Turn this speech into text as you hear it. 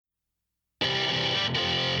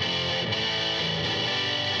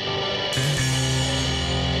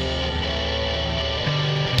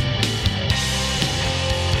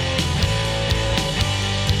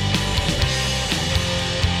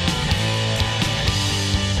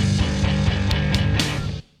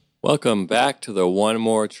Welcome back to the One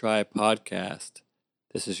More Try podcast.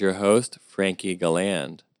 This is your host, Frankie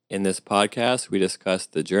Galland. In this podcast, we discuss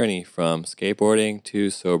the journey from skateboarding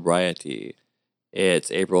to sobriety.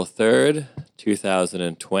 It's April 3rd,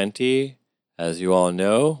 2020. As you all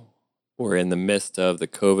know, we're in the midst of the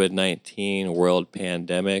COVID-19 world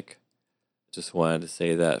pandemic. Just wanted to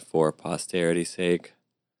say that for posterity's sake.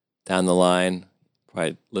 Down the line,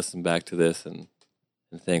 probably listen back to this and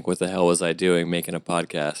think, what the hell was I doing making a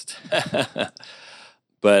podcast?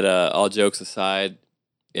 But all jokes aside,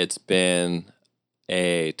 it's been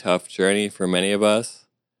a tough journey for many of us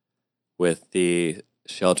with the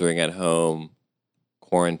sheltering at home,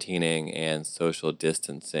 quarantining, and social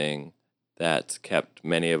distancing that's kept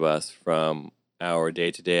many of us from our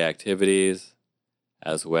day-to-day activities,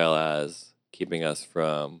 as well as keeping us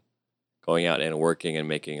from going out and working and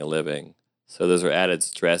making a living. So those are added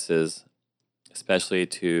stresses, especially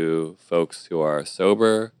to folks who are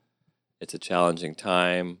sober. It's a challenging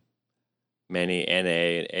time. Many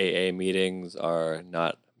NA and AA meetings are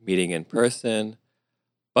not meeting in person,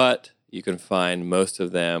 but you can find most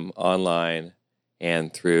of them online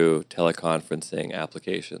and through teleconferencing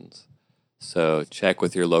applications. So check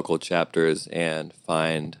with your local chapters and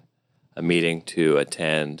find a meeting to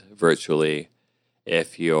attend virtually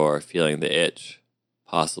if you're feeling the itch,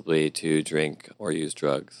 possibly to drink or use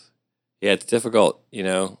drugs. Yeah, it's difficult,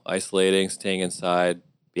 isolating, staying inside,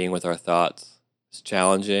 being with our thoughts. It's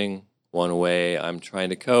challenging. One way I'm trying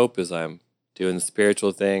to cope is I'm doing the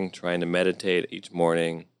spiritual thing, trying to meditate each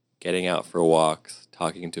morning, getting out for walks,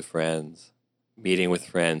 talking to friends, meeting with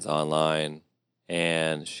friends online,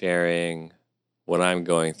 and sharing what I'm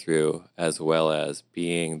going through, as well as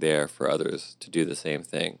being there for others to do the same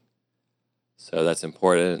thing. So that's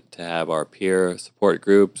important to have our peer support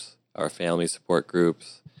groups, our family support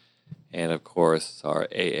groups, and of course, our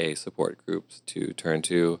AA support groups to turn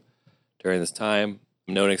to during this time.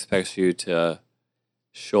 No one expects you to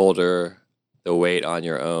shoulder the weight on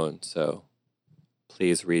your own, so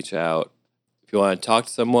please reach out. If you want to talk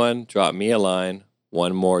to someone, drop me a line,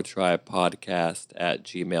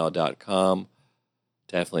 onemoretrypodcast@gmail.com.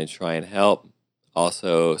 Definitely try and help.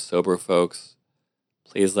 Also, sober folks,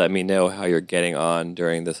 please let me know how you're getting on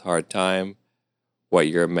during this hard time, what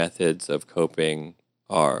your methods of coping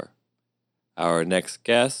are. Our next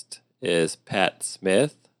guest is Pat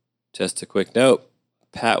Smith. Just a quick note,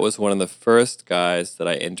 Pat was one of the first guys that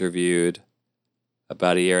I interviewed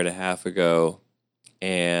about a year and a half ago,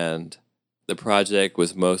 and the project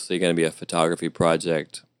was mostly going to be a photography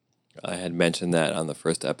project. I had mentioned that on the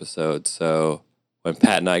first episode, so when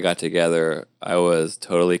Pat and I got together, I was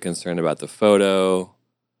totally concerned about the photo.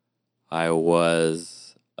 I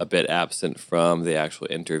was a bit absent from the actual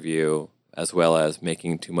interview, as well as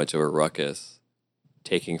making too much of a ruckus,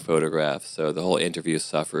 taking photographs. So the whole interview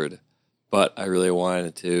suffered. But I really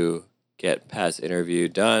wanted to get Pat's interview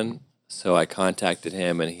done, so I contacted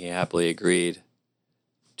him, and he happily agreed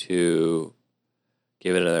to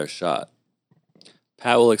give it another shot.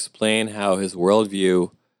 Pat will explain how his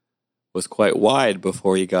worldview was quite wide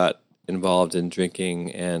before he got involved in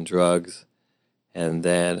drinking and drugs, and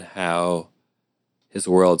then how his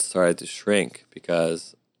world started to shrink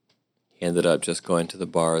because he ended up just going to the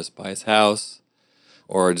bars by his house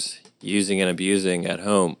or just using and abusing at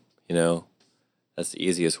home. That's the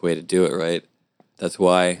easiest way to do it, right? That's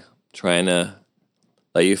why I'm trying to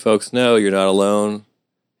let you folks know you're not alone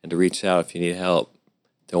and to reach out if you need help.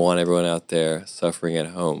 Don't want everyone out there suffering at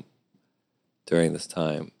home during this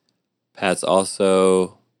time. Pat's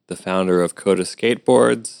also the founder of Coda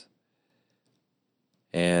Skateboards,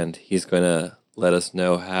 and he's going to let us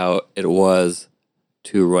know how it was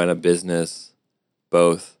to run a business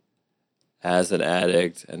both as an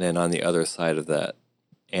addict and then on the other side of that,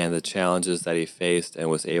 and the challenges that he faced and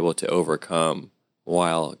was able to overcome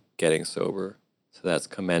while getting sober. So that's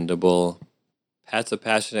commendable. Pat's a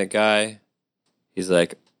passionate guy. He's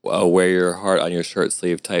like, wear your heart on your shirt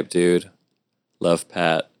sleeve type dude. Love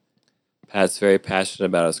Pat. Pat's very passionate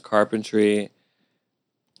about his carpentry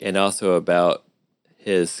and also about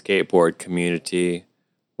his skateboard community,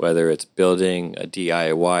 whether it's building a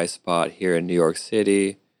DIY spot here in New York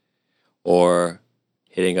City or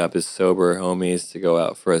hitting up his sober homies to go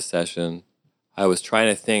out for a session. I was trying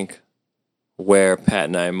to think where Pat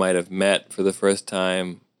and I might have met for the first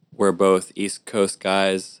time. We're both East Coast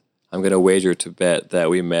guys. I'm going to wager to bet that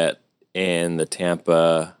we met in the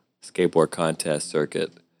Tampa skateboard contest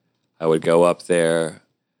circuit. I would go up there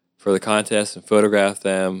for the contest and photograph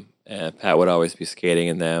them, and Pat would always be skating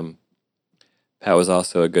in them. Pat was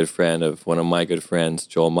also a good friend of one of my good friends,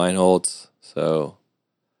 Joel Meinholz, so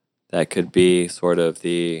that could be sort of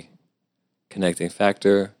the connecting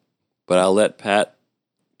factor. But I'll let Pat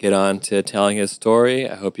get on to telling his story.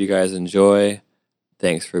 I hope you guys enjoy.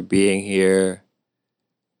 Thanks for being here.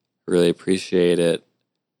 Really appreciate it.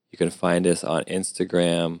 You can find us on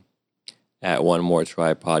Instagram at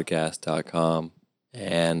onemoretrypodcast.com.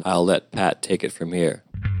 And I'll let Pat take it from here.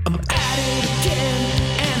 I'm at it again,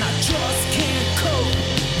 and I just can't cope.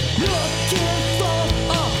 Looking for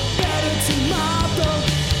a better tomorrow.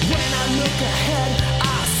 When I look ahead,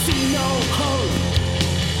 I see no hope.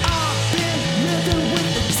 I've been living with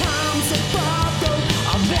the times of borrow.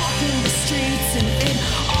 I'm walking the streets, and it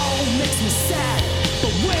all makes me sad.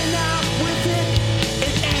 But when I'm with it,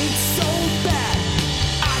 it ain't so bad.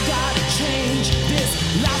 I gotta change this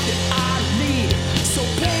life that I lead. So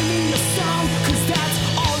play me a song, 'cause that's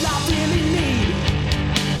all I really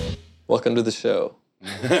need. Welcome to the show.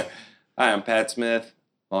 Hi, I'm Pat Smith,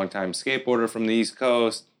 longtime skateboarder from the East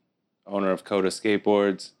Coast, owner of Coda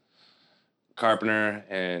Skateboards, carpenter,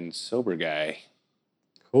 and sober guy.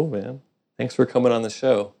 Cool, man. Thanks for coming on the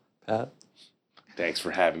show, Pat. Thanks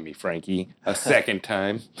for having me, Frankie. A second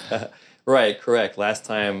time. Right, correct. Last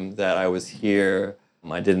time that I was here,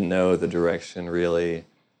 I didn't know the direction really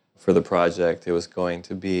for the project. It was going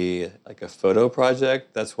to be like a photo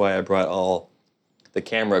project. That's why I brought all the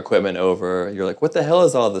camera equipment over. You're like, what the hell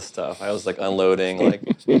is all this stuff? I was like unloading. Like,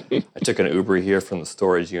 I took an Uber here from the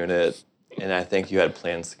storage unit, and I think you had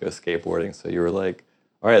plans to go skateboarding. So you were like,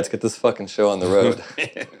 all right, let's get this fucking show on the road.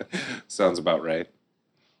 Sounds about right.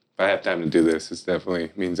 If I have time to do this, it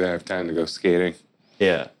definitely means I have time to go skating,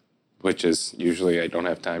 Yeah. which is usually I don't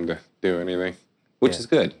have time to do anything, which Yeah. is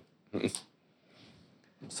good.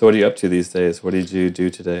 So what are you up to these days? What did you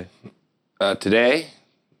do today? Today,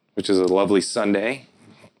 which is a lovely Sunday,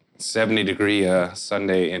 70-degree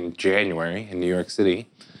Sunday in January in New York City.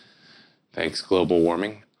 Thanks, global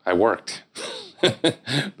warming. I worked. But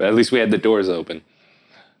at least we had the doors open.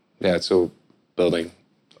 Yeah, so building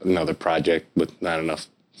another project with not enough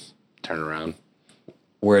turnaround.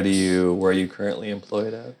 Where are you currently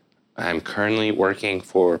employed at? I'm currently working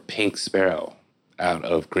for Pink Sparrow out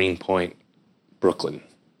of Greenpoint, Brooklyn.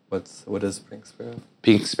 What is Pink Sparrow?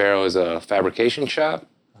 Pink Sparrow is a fabrication shop,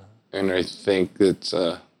 and I think it's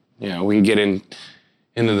we can get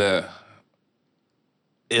into the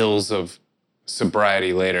ills of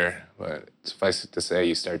sobriety later, but suffice it to say,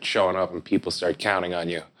 you start showing up and people start counting on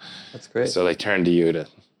you, That's great. so they turn to you to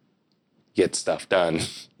get stuff done.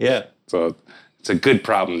 Yeah. So it's a good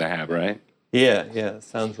problem to have, right? Yeah, it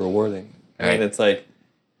sounds rewarding. I mean, Right. it's like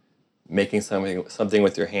making something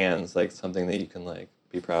with your hands, like something that you can like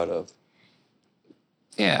be proud of.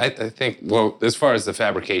 Yeah, I think, well, as far as the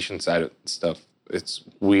fabrication side of stuff, it's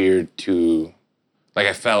weird to, like,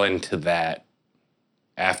 I fell into that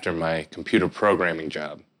after my computer programming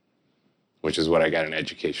job, which is what I got an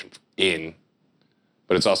education in.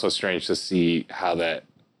 But it's also strange to see how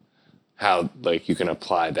like you can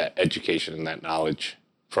apply that education and that knowledge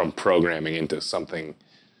from programming into something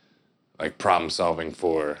like problem solving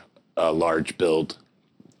for a large build.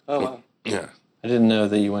 Oh, wow. Yeah. I didn't know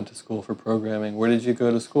that you went to school for programming. Where did you go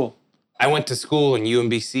to school? I went to school in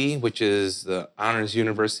UMBC, which is the honors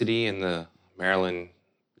university in the Maryland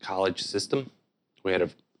college system. We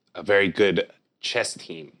had a very good chess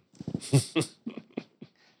team.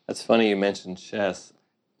 That's funny you mentioned chess.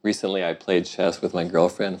 Recently, I played chess with my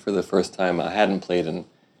girlfriend for the first time. I hadn't played in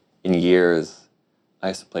years. I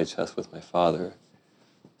used to play chess with my father.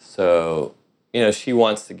 So, she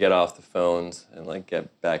wants to get off the phones and like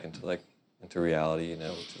get back into reality,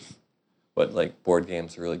 which is what like board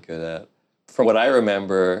games are really good at. From what I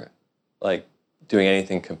remember, like doing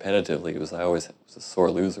anything competitively I always was a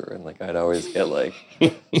sore loser, and like I'd always get like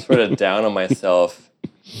sort of down on myself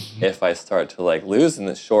if I start to like lose, and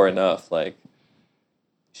then sure enough, like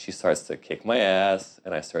she starts to kick my ass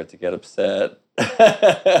and I start to get upset.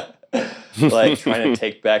 Like trying to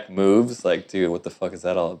take back moves, like, dude, what the fuck is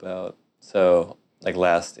that all about? So like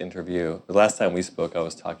last time we spoke, I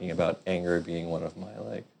was talking about anger being one of my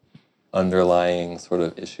like underlying sort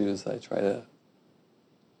of issues I try to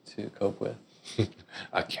cope with.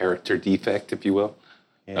 A character defect, if you will.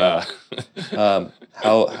 Yeah.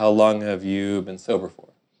 How long have you been sober for?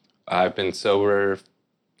 I've been sober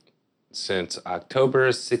since October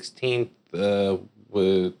 16th,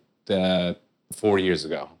 4 years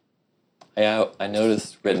ago. I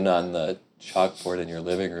noticed written on the chalkboard in your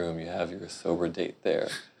living room, you have your sober date there.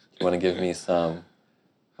 You want to give me some,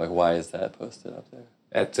 like, why is that posted up there?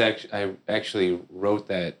 I actually wrote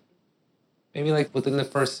that maybe like within the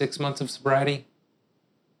first 6 months of sobriety,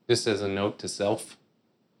 just as a note to self.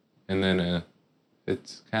 And then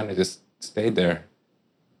it's kind of just stayed there.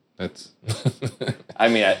 That's I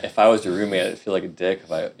mean, if I was your roommate, I'd feel like a dick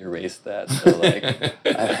if I erased that. So like,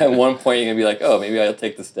 at one point you're gonna be like, oh, maybe I'll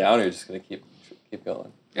take this down, or you're just gonna keep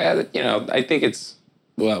going. Yeah, I think it's,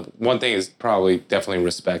 well, one thing is probably definitely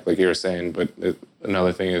respect, like you were saying, but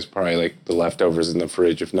another thing is probably like the leftovers in the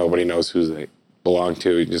fridge. If nobody knows who they belong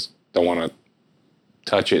to, you just don't want to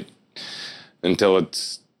touch it until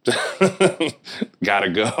it's gotta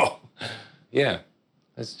go. Yeah,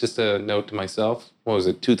 that's just a note to myself. What was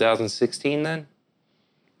it, 2016 then?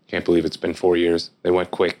 Can't believe it's been 4 years. They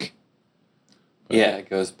went quick. Yeah, it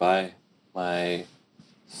goes by. My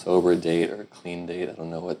sober date or clean date, I don't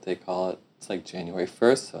know what they call it. It's like January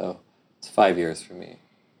 1st, so it's 5 years for me.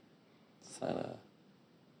 It's kind of,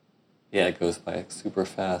 yeah, it goes by super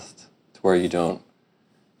fast to where you don't,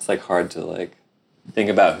 it's like hard to like think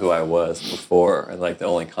about who I was before, and like the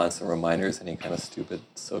only constant reminder is any kind of stupid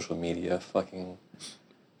social media fucking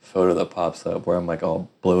photo that pops up where I'm like all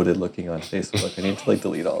bloated looking on Facebook. I need to like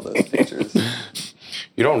delete all those pictures.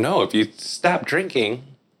 You don't know. If you stop drinking,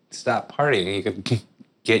 stop partying, you can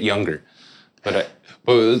get younger. But it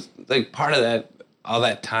was like part of that, all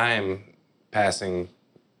that time passing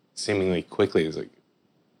seemingly quickly is like,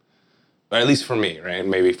 or at least for me, right?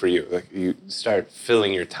 Maybe for you, like you start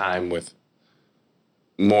filling your time with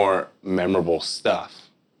more memorable stuff,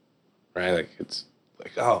 right? Like it's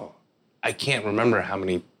like, oh, I can't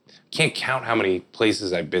count how many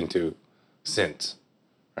places I've been to since,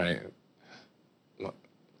 right?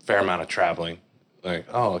 Fair amount of traveling. Like,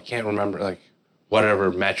 oh, I can't remember, like,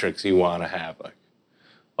 whatever metrics you want to have. Like,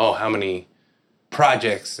 oh, how many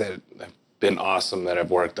projects that have been awesome that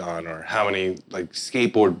I've worked on, or how many, like,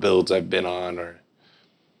 skateboard builds I've been on, or,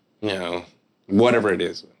 whatever it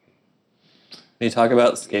is. When you talk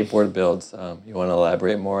about skateboard builds, you want to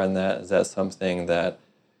elaborate more on that? Is that something that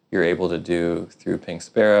you're able to do through Pink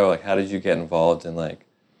Sparrow? Like, how did you get involved in, like,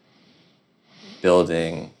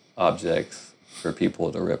 building objects for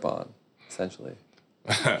people to rip on, essentially?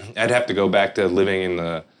 I'd have to go back to living in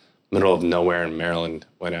the middle of nowhere in Maryland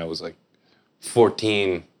when I was, like,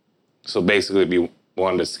 14. So basically, if you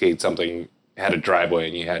wanted to skate something, you had a driveway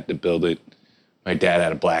and you had to build it. My dad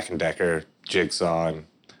had a Black & Decker jigsaw and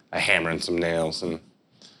a hammer and some nails, and,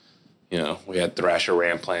 we had Thrasher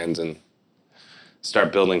ramp plans and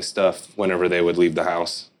start building stuff whenever they would leave the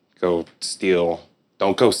house. Don't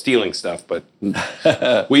go stealing stuff, but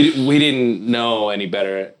we didn't know any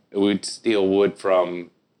better. We'd steal wood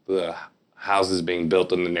from the houses being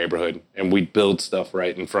built in the neighborhood, and we'd build stuff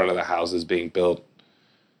right in front of the houses being built.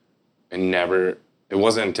 And it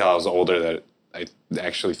wasn't until I was older that I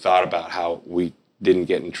actually thought about how we didn't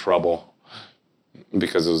get in trouble,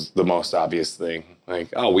 because it was the most obvious thing. Like,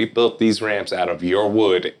 oh, we built these ramps out of your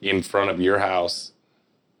wood in front of your house,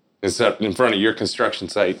 in front of your construction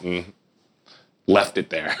site, and left it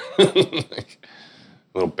there. Like,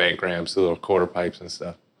 little bank ramps, little quarter pipes and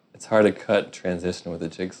stuff. It's hard to cut transition with a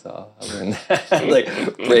jigsaw. I learned that.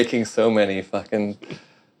 Like, breaking so many fucking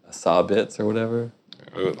saw bits or whatever.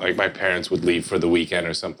 Like, my parents would leave for the weekend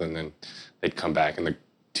or something, and they'd come back, and the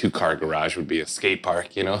 2-car garage would be a skate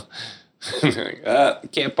park,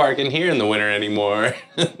 Like, can't park in here in the winter anymore.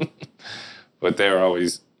 But they were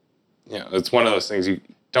always, it's one of those things, you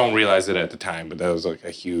don't realize it at the time, but that was like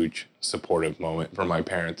a huge supportive moment for my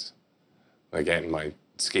parents. Like, getting my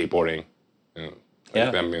skateboarding,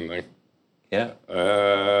 them being like, yeah,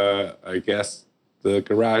 I guess the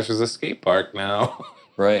garage is a skate park now.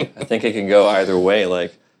 Right. I think it can go either way.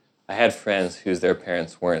 Like, I had friends whose their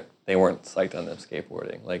parents weren't psyched on them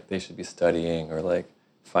skateboarding. Like, they should be studying or like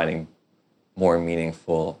finding more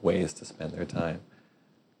meaningful ways to spend their time.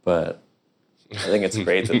 But I think it's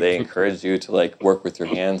great that they encourage you to like work with your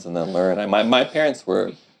hands and then learn. My parents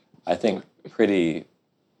were, I think, pretty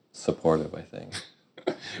supportive, I think.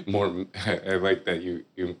 I like that you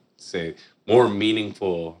say more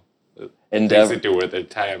meaningful endeavor things to do with their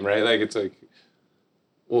time, right? Like, it's like,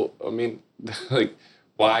 well, I mean, like,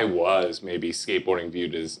 why was maybe skateboarding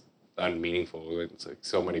viewed as unmeaningful? It's like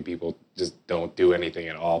so many people just don't do anything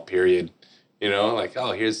at all, period. Like,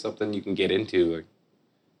 oh, here's something you can get into. Like,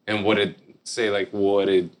 and what did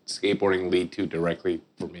skateboarding lead to directly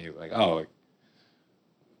for me? Like, oh, like,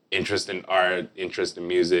 interest in art, interest in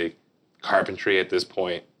music, carpentry at this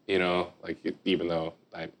point, like, even though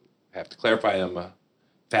I have to clarify I'm a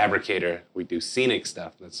fabricator, we do scenic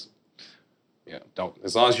stuff. That's,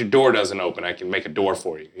 as long as your door doesn't open, I can make a door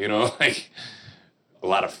for you, like a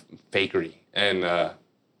lot of fakery. And,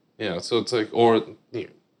 so it's like, or,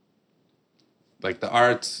 like the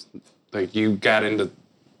arts, like you got into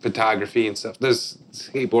photography and stuff. This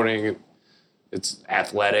skateboarding, it's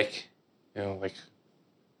athletic, like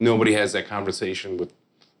nobody has that conversation with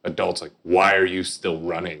adults like, why are you still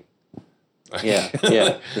running?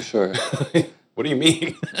 Yeah, for sure. What do you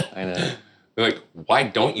mean? I know. They're like, why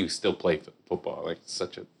don't you still play football? Like, it's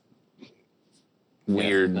such a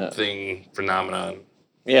weird phenomenon.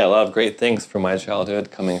 Yeah, a lot of great things from my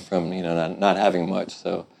childhood coming from, not having much.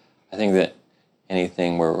 So I think that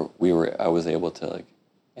anything where I was able to like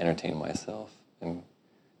entertain myself and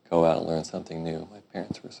go out and learn something new, my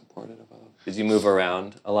parents were supportive of. Did you move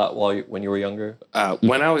around a lot when you were younger?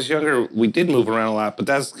 When I was younger, we did move around a lot, but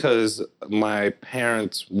that's because my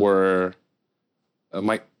parents were,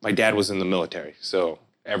 my dad was in the military. So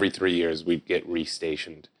every 3 years we'd get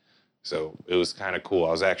restationed. So it was kind of cool.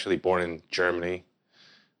 I was actually born in Germany,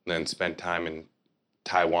 then spent time in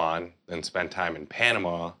Taiwan, then spent time in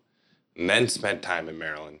Panama, and then spent time in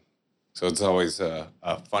Maryland. So it's always a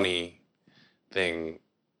funny thing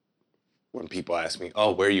when people ask me,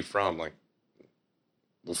 oh, where are you from? Like,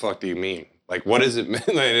 the fuck do you mean? Like, what does it mean?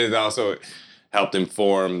 And it also helped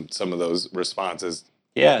inform some of those responses.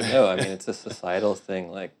 Yeah, no, I mean, it's a societal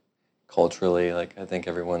thing, like, culturally, like, I think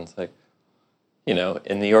everyone's like, in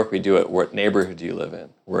New York we do it, what neighborhood do you live in?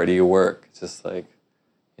 Where do you work? It's just like,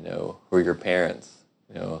 who are your parents?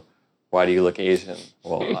 Why do you look Asian?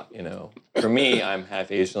 Well, for me, I'm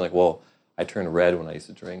half Asian, like, well, I turned red when I used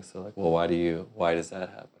to drink, so like, well, why does that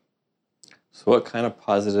happen? So what kind of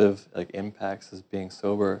positive impacts is being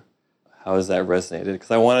sober? How has that resonated?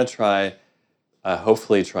 Because I want to try,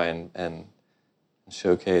 hopefully try and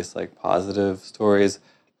showcase positive stories.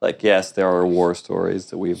 Like, yes, there are war stories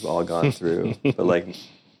that we've all gone through, but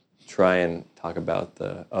try and talk about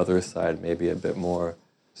the other side maybe a bit more.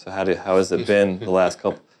 So how has it been the last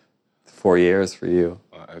 4 years for you?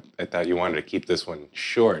 I thought you wanted to keep this one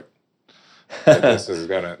short.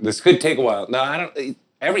 This could take a while. No, I don't.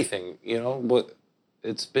 Everything, but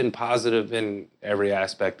it's been positive in every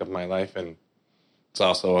aspect of my life, and it's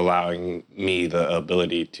also allowing me the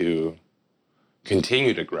ability to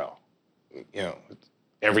continue to grow.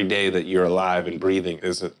 Every day that you're alive and breathing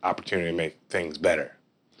is an opportunity to make things better,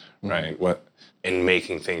 right? In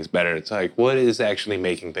making things better, it's like, what is actually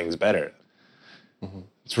making things better? Mm-hmm.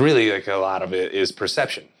 It's really a lot of it is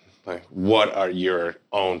perception. Like, what are your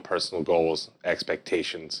own personal goals,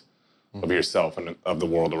 expectations of yourself and of the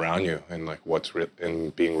world around you, and what's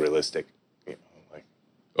and being realistic.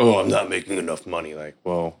 Oh, I'm not making enough money. Like,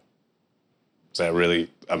 well, is that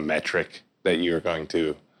really a metric that you're going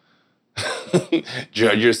to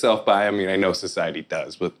judge yourself by? I mean, I know society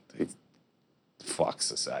does, but fuck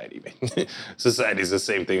society, man. Society is the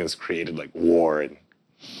same thing that's created war, and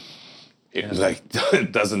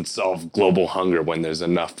it doesn't solve global hunger when there's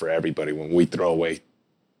enough for everybody. When we throw away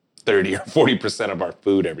 30 or 40% of our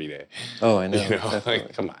food every day. Oh, I know.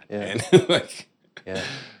 Come on, yeah. Man. Yeah.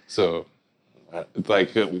 So,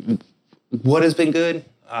 what has been good?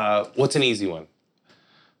 What's an easy one?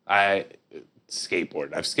 I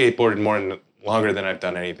skateboard. I've skateboarded longer than I've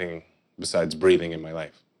done anything besides breathing in my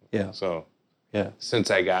life. Yeah. So, yeah.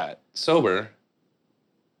 Since I got sober,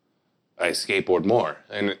 I skateboard more,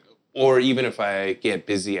 or even if I get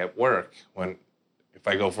busy at work, if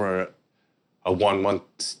I go for a 1 month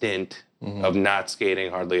stint of not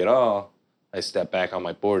skating hardly at all, I step back on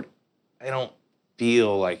my board. I don't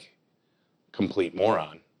feel like a complete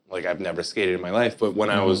moron. Like, I've never skated in my life, but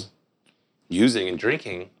when I was using and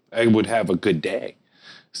drinking, I would have a good day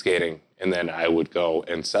skating, and then I would go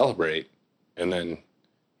and celebrate. And then,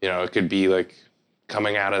 it could be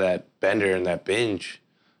coming out of that bender and that binge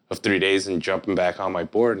of 3 days and jumping back on my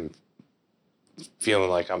board and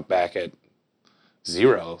feeling like I'm back at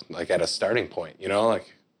zero, at a starting point,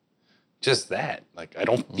 just that. I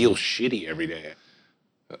don't feel shitty every day.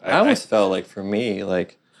 I almost felt for me,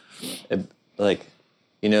 that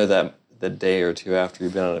the day or two after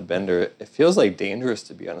you've been on a bender, it feels dangerous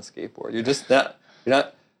to be on a skateboard. You're just you're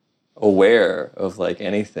not aware of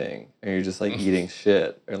anything, and you're just eating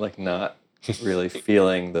shit, or not really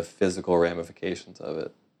feeling the physical ramifications of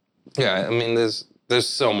it. Yeah, I mean, there's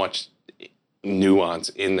so much nuance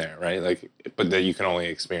in there, right? But that you can only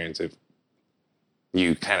experience if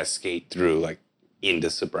you kind of skate through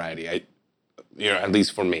into sobriety. At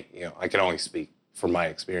least for me, I can only speak from my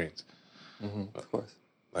experience. Mm-hmm, of course.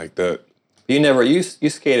 You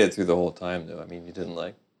skated through the whole time though. I mean, you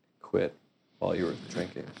didn't quit while you were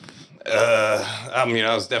drinking.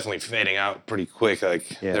 I was definitely fading out pretty quick.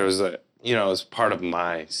 There was it was part of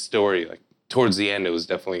my story. Towards the end, it was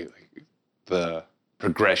definitely the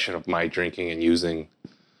progression of my drinking and using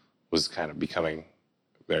was kind of becoming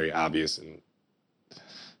very obvious, and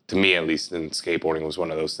to me at least, and skateboarding was one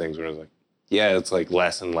of those things where I was it's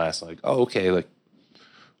less and less oh, okay, all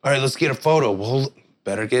right, let's get a photo. Well,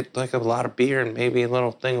 better get like a lot of beer and maybe a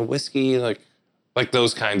little thing of whiskey, like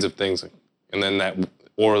those kinds of things. And then that,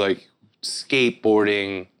 or like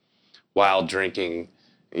skateboarding while drinking,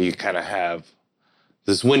 you kind of have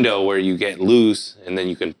this window where you get loose and then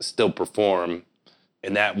you can still perform.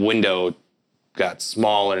 And that window got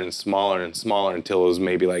smaller and smaller and smaller until it was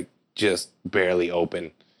maybe like just barely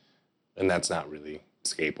open. And that's not really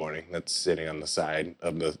skateboarding. That's sitting on the side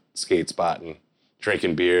of the skate spot and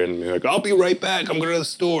drinking beer and be like, I'll be right back. I'm going to the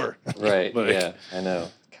store. Right. Like, yeah, I know.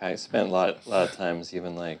 I spent a lot of times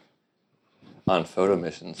even like on photo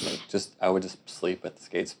missions. Like I would just sleep at the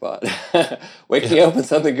skate spot. Wake me up when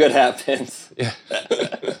something good happens. Yeah.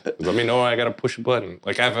 Let me know I got to push a button.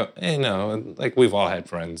 Like like we've all had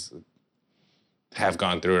friends that have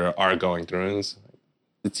gone through it or are going through it.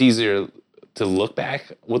 It's easier to look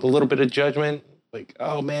back with a little bit of judgment. Like,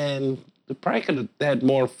 oh man, we probably could have had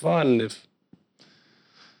more fun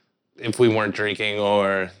if we weren't drinking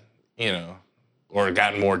or, or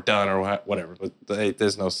gotten more done or whatever. But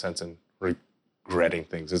there's no sense in regretting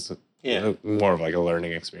things. It's more of like a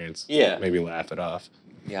learning experience. Yeah. Maybe laugh it off.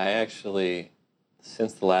 Yeah, I actually,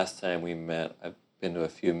 since the last time we met, I've been to a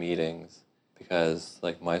few meetings because,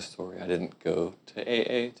 like my story, I didn't go to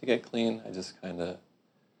AA to get clean. I just kind of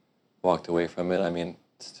walked away from it. I mean,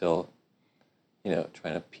 still,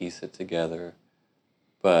 trying to piece it together.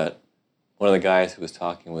 But one of the guys who was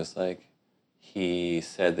talking was like, he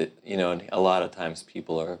said that, a lot of times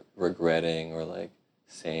people are regretting or like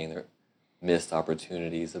saying their missed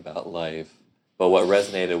opportunities about life. But what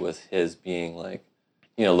resonated was his being like,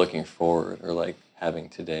 looking forward or like having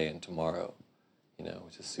today and tomorrow,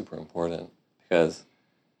 which is super important because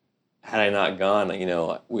had I not gone,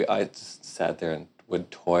 I just sat there and would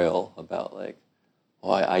toil about like,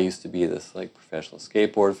 well, I used to be this like professional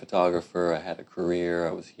skateboard photographer. I had a career.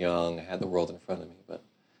 I was young. I had the world in front of me. But,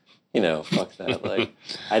 fuck that. Like,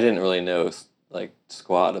 I didn't really know like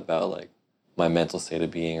squat about like my mental state of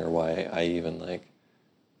being or why I even like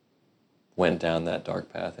went down that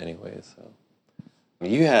dark path anyway. So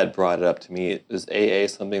you had brought it up to me. Is AA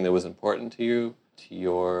something that was important to you, to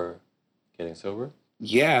your getting sober?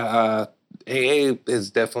 Yeah, AA has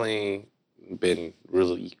definitely been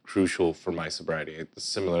really crucial for my sobriety. It's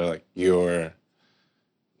similar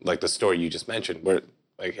like the story you just mentioned, where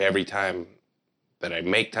like every time that I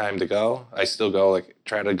make time to go, I still go, like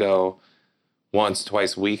try to go once,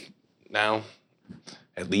 twice a week now,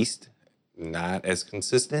 at least. Not as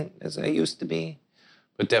consistent as I used to be,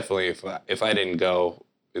 but definitely if I didn't go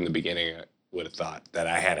in the beginning, I would have thought that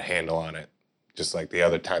I had a handle on it, just like the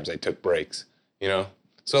other times I took breaks,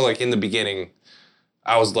 So like in the beginning,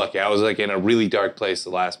 I was lucky. I was like in a really dark place the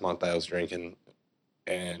last month I was drinking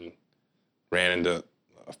and ran into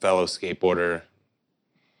a fellow skateboarder.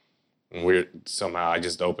 And I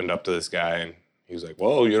just opened up to this guy and he was like,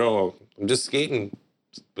 whoa, I'm just skating,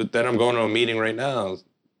 but then I'm going to a meeting right now.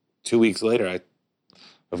 2 weeks later,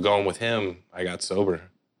 of going with him, I got sober.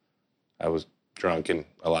 I was drunk in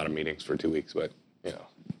a lot of meetings for 2 weeks, but,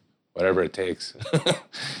 whatever it takes,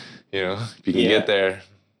 if you can get there,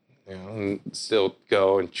 and still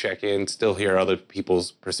go and check in, still hear other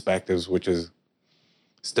people's perspectives, which is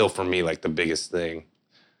still for me like the biggest thing.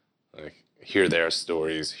 Like hear their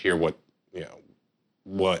stories, hear what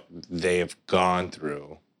they have gone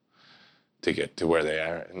through to get to where they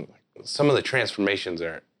are. And like, some of the transformations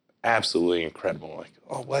are absolutely incredible. Like,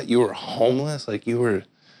 oh, what? You were homeless? Like you were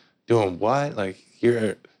doing what? Like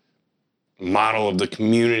you're a model of the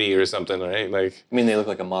community or something, right? Like, I mean, they look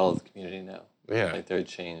like a model of the community now. Yeah. Like their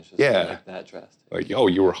change is like that drastic. Like,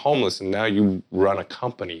 you were homeless and now you run a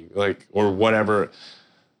company, like, or whatever.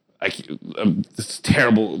 It's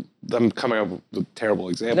terrible. I'm coming up with a terrible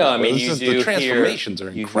example. No, I mean, the transformations are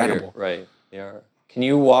incredible. Right, they are. Can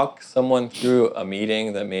you walk someone through a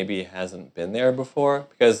meeting that maybe hasn't been there before?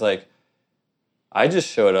 Because, like, I just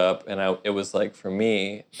showed up and it was like, for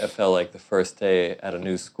me, it felt like the first day at a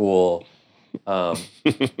new school where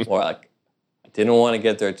like, I didn't want to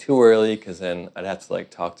get there too early because then I'd have to like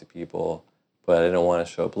talk to people, but I didn't want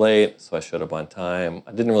to show up late, so I showed up on time.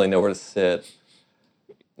 I didn't really know where to sit.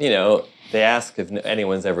 They ask if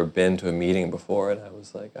anyone's ever been to a meeting before, and I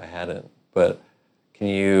was like, I hadn't. But can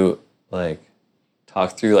you like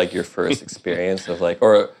talk through like your first experience of like,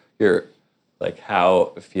 or your like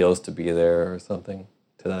how it feels to be there or something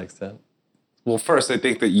to that extent? Well, first, I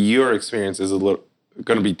think that your experience is a little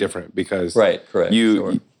going to be different because correct.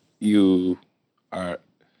 You are.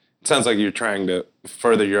 It sounds like you're trying to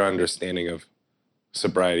further your understanding of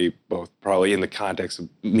sobriety, both probably in the context of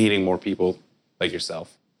meeting more people like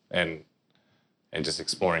yourself and just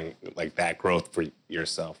exploring like that growth for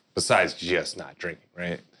yourself besides just not drinking,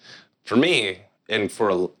 right? For me, and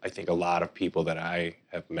for I think a lot of people that I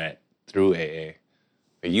have met through AA,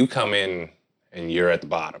 you come in and you're at the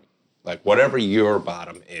bottom, like whatever your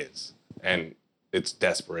bottom is, and it's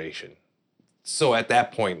desperation. So at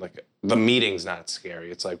that point, like the meeting's not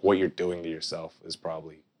scary. It's like what you're doing to yourself is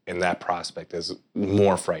probably, in that prospect, is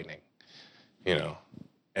more frightening, you know.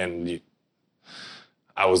 And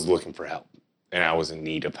I was looking for help, and I was in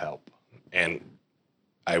need of help, and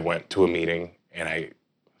I went to a meeting and I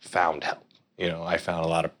found help. You know, I found a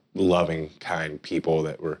lot of loving, kind people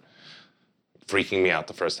that were freaking me out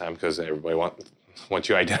the first time because everybody once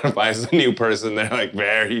you identify as a new person, they're like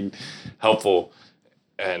very helpful.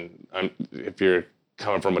 And if you're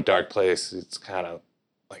coming from a dark place, it's kind of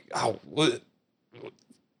like, oh, what?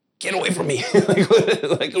 Get away from me.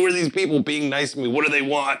 Like, who are these people being nice to me? What do they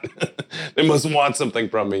want? They must want something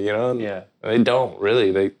from me, you know? And Yeah. they don't,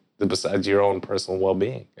 really. Besides your own personal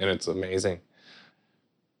well-being. And it's amazing.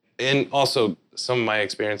 And also, some of my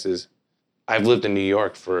experiences, I've lived in New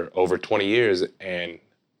York for over 20 years, and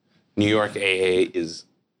New York AA is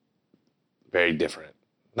very different.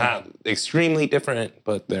 Not extremely different,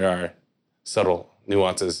 but there are subtle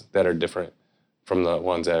nuances that are different from the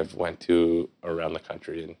ones I've went to around the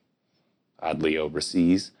country and oddly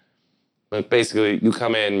overseas. But basically, you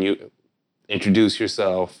come in, you introduce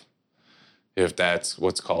yourself. If that's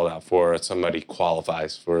what's called out for, somebody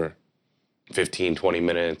qualifies for 15, 20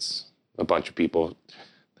 minutes, a bunch of people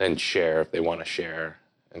then share if they want to share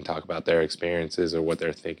and talk about their experiences or what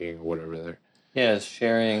they're thinking or whatever they're... Yeah, is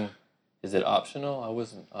sharing, is it optional? I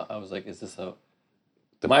was like, is this a...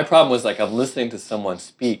 My problem was like, I'm listening to someone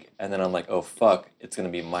speak and then I'm like, oh fuck, it's going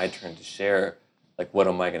to be my turn to share. Like, what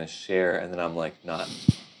am I going to share? And then I'm like, not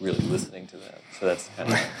really listening to them. So that's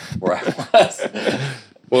kind of where I was.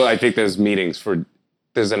 Well, I think there's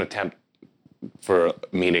an attempt for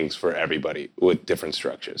meetings for everybody with different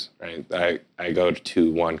structures, right? I go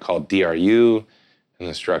to one called DRU, and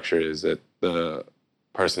the structure is that the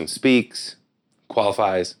person speaks,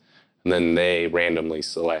 qualifies, and then they randomly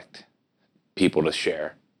select people to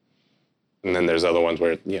share. And then there's other ones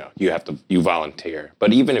where, you know, you volunteer.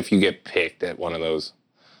 But even if you get picked at one of those,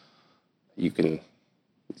 you can,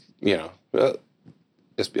 you know,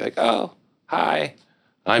 just be like, oh, hi,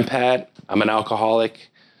 I'm Pat. I'm an alcoholic.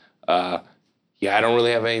 Yeah, I don't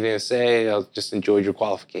really have anything to say. I just enjoyed your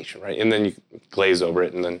qualification, right? And then you glaze over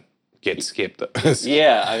it and then get skipped.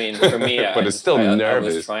 Yeah, I mean, for me, but it's still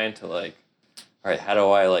nervous. I was trying to like, all right, how do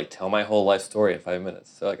I like tell my whole life story in 5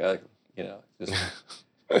 minutes? So like, you know, just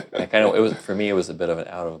I kind of, it was a bit of an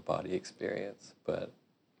out of body experience, but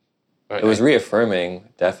it was reaffirming,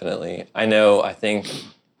 definitely. I think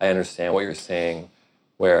I understand what you're saying,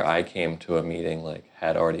 where I came to a meeting, like,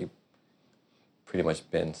 had already pretty much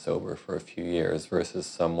been sober for a few years versus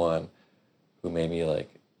someone who maybe,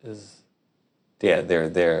 like, they're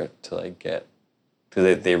there to, like,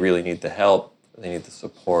 because they really need the help, they need the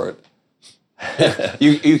support.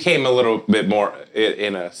 You came a little bit more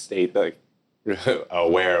in a state, like,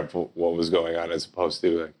 aware of what was going on as opposed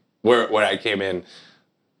to, like, where I came in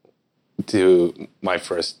to my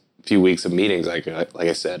first few weeks of meetings, like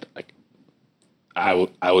I said, like,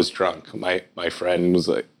 I was drunk. My friend was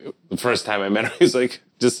like, the first time I met him, he was like,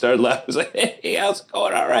 just started laughing. He was like, hey, how's it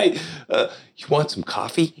going? All right. You want some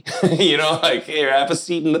coffee? You know, like, here, have a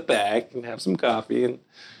seat in the back and have some coffee. And,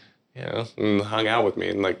 you know, and hung out with me.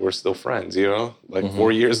 And, like, we're still friends, you know? Like,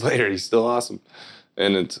 4 years later, he's still awesome.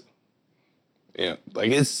 And it's, you know,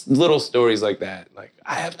 like, it's little stories like that. Like,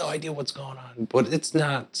 I have no idea what's going on. But it's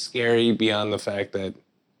not scary beyond the fact that,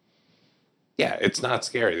 yeah, it's not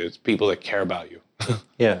scary. There's people that care about you.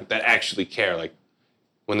 Yeah. That actually care. Like,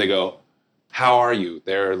 when they go, how are you?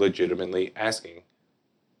 They're legitimately asking,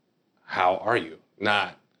 how are you?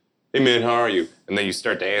 Not, hey man, how are you? And then you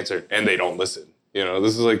start to answer and they don't listen. You know,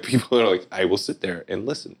 this is like people that are like, I will sit there and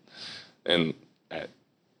listen and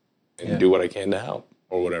do what I can to help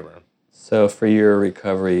or whatever. So for your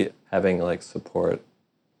recovery, having like support,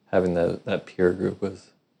 having that peer group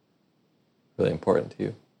was really important to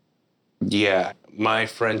you. Yeah, my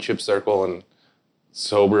friendship circle and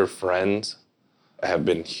sober friends have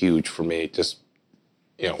been huge for me. Just,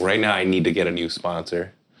 you know, right now I need to get a new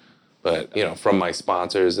sponsor, but, you know, from my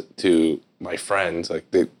sponsors to my friends, like,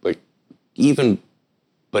 even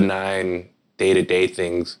benign day-to-day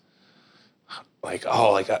things, like,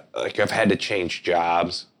 oh, like I've had to change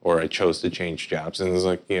jobs, or I chose to change jobs, and it's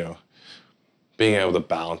like, you know, being able to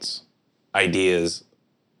bounce ideas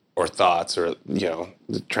or thoughts, or, you know,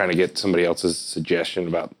 trying to get somebody else's suggestion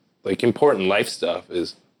about, like, important life stuff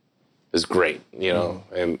is great, you know,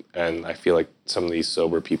 and I feel like some of these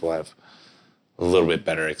sober people have a little bit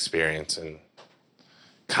better experience and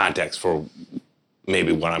context for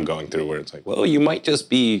maybe what I'm going through, where it's like, well, you might just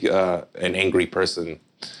be an angry person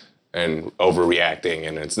and overreacting,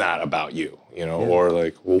 and it's not about you, you know, or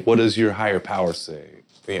like, well, what does your higher power say?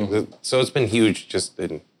 You know, so it's been huge just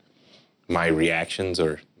in my reactions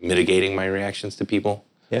or mitigating my reactions to people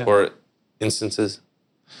or instances.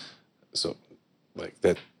 So like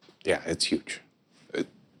that, yeah, it's huge.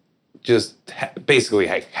 Just basically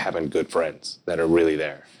having good friends that are really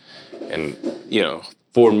there. And, you know,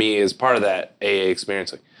 for me, as part of that AA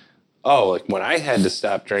experience, like, like when I had to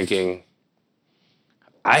stop drinking,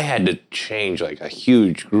 I had to change like a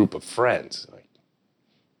huge group of friends.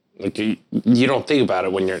 Like you don't think about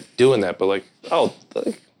it when you're doing that, but like,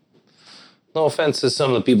 like, no offense to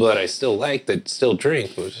some of the people that I still like that still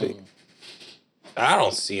drink, but I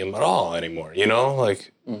don't see them at all anymore, you know?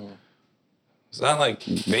 Like, it's not like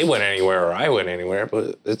they went anywhere or I went anywhere,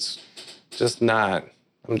 but it's just not,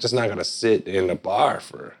 I'm just not going to sit in a bar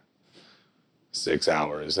for 6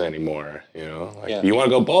 hours anymore, you know? Like, you want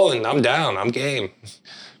to go bowling? I'm down. I'm game.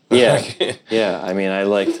 Yeah. I mean, I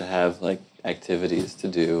like to have like activities to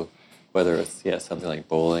do, whether it's something like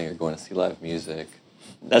bowling or going to see live music.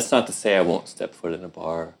 That's not to say I won't step foot in a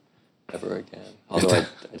bar ever again, although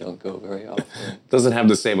I don't go very often. Doesn't have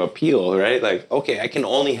the same appeal, right? Like, okay, I can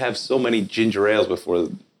only have so many ginger ales before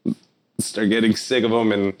I start getting sick of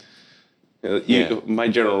them. And my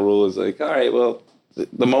general rule is like, all right, well,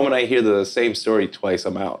 the moment I hear the same story twice,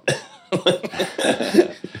 I'm out.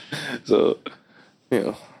 So,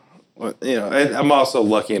 I'm also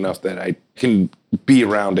lucky enough that I can be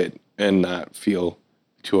around it and not feel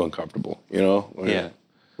too uncomfortable, you know?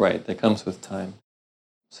 Right. That comes with time.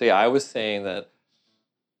 So I was saying that,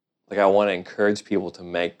 like, I want to encourage people to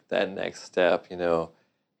make that next step, you know,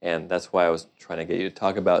 and that's why I was trying to get you to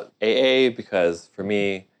talk about AA, because for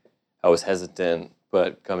me, I was hesitant,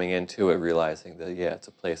 but coming into it, realizing that, it's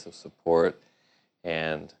a place of support,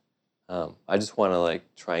 and I just want to, like,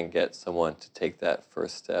 try and get someone to take that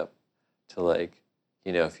first step to, like,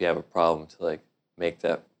 you know, if you have a problem, to, like, make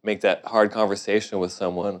that hard conversation with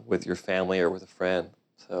someone, with your family or with a friend.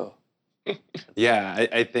 So,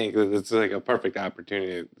 I think it's like a perfect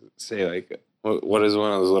opportunity to say, like, what is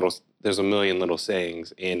one of those there's a million little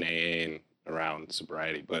sayings in AA and around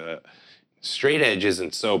sobriety, but straight edge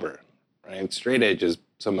isn't sober, right? Straight edge is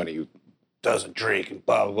somebody who doesn't drink and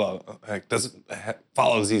blah, blah, blah, like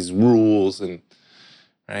follows these rules and,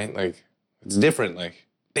 right? Like, it's different. Like,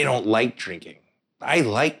 they don't like drinking. I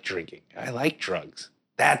like drinking. I like drugs.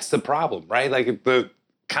 That's the problem, right? Like, the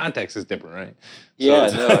context is different, right?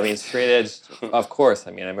 I mean, straight edge, of course.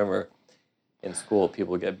 I mean, I remember in school,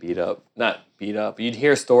 people get beat up. Not beat up, but you'd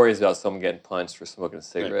hear stories about someone getting punched for smoking a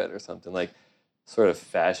cigarette or something, like sort of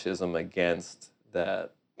fascism against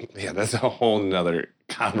that. Yeah, that's a whole nother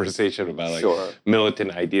conversation about, like,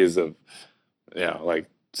 militant ideas of, like,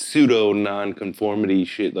 pseudo nonconformity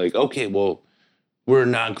shit. Like, okay, well, we're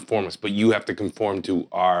nonconformists, but you have to conform to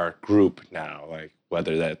our group now. Like,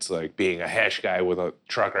 whether that's like being a hash guy with a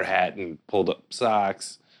trucker hat and pulled up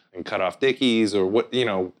socks and cut off dickies, or what, you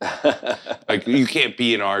know, like, you can't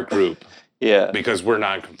be in our group because we're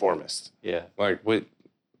nonconformists. Yeah. Like, what,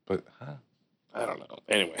 but I don't know.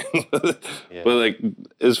 Anyway, but like,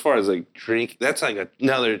 as far as like drink, that's like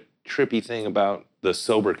another trippy thing about the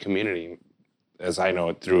sober community, as I know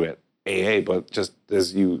it through AA, but just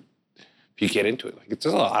if you get into it, like, it's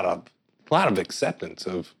just a lot of acceptance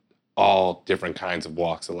of all different kinds of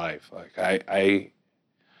walks of life. Like, I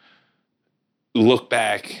look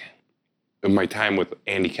back at my time with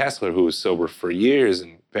Andy Kessler, who was sober for years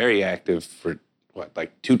and very active for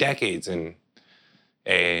 2 decades and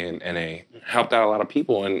helped out a lot of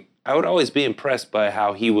people. And I would always be impressed by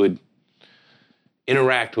how he would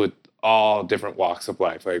interact with all different walks of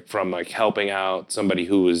life, like from like helping out somebody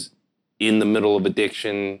who was in the middle of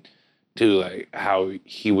addiction to like how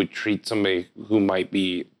he would treat somebody who might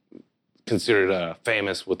be considered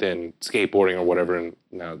famous within skateboarding or whatever. And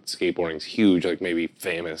now skateboarding's huge, like maybe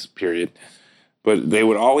famous, period. But they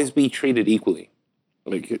would always be treated equally.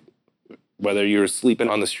 Like, whether you're sleeping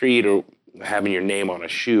on the street or having your name on a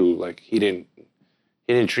shoe, like, he didn't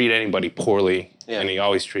treat anybody poorly, and he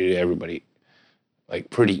always treated everybody like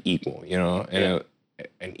pretty equal, you know,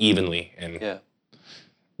 and evenly. And you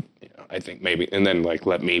know, I think maybe, and then like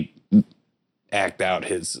let me act out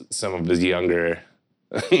some of his younger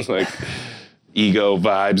like ego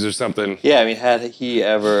vibes or something. Yeah, I mean, had he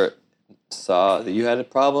ever saw that you had a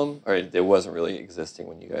problem, or it wasn't really existing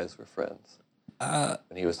when you guys were friends?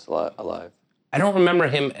 When he was still alive? I don't remember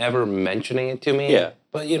him ever mentioning it to me. Yeah.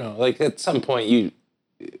 But, you know, like, at some point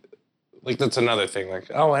like, that's another thing. Like,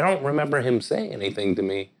 I don't remember him saying anything to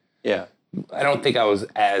me. Yeah. I don't think I was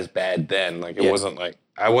as bad then. Like it wasn't like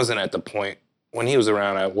I wasn't at the point when he was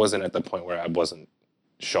around. I wasn't at the point where I wasn't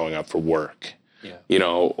showing up for work. Yeah. You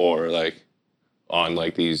know, or like on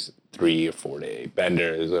like these 3 or 4 day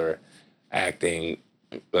benders or acting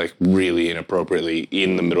like really inappropriately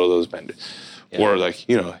in the middle of those benders. Yeah. Or like,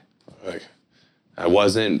 you know, like I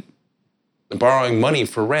wasn't borrowing money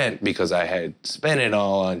for rent because I had spent it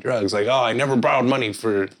all on drugs. Like, oh, I never borrowed money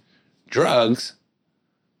for drugs,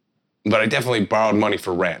 but I definitely borrowed money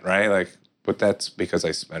for rent, right? Like, but that's because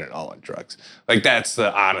I spent it all on drugs. Like, that's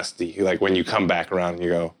the honesty. Like, when you come back around and you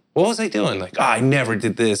go, what was I doing? Like, oh, I never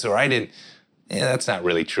did this, or I didn't. Yeah, that's not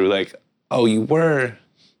really true. Like, oh, you were,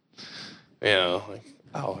 you know, like,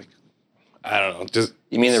 oh, like, I don't know. Just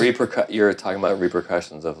You mean you're talking about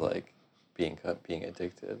repercussions of like being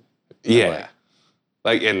addicted? yeah,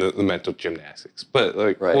 like in the mental gymnastics. But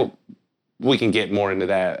like, Right. well, we can get more into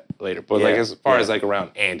that later. But like, as far as like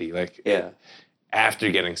around Andy, like,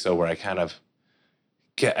 after getting sober, I kind of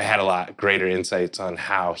I had a lot greater insights on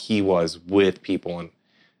how he was with people and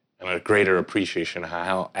a greater appreciation of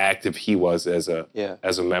how active he was as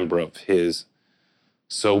a member of his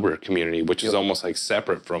sober community, which is almost like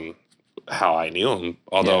separate from how I knew him.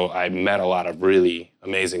 Although I met a lot of really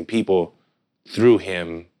amazing people through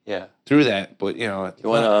him. Yeah. Through that, but you know, You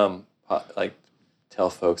want to like tell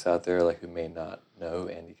folks out there like who may not know who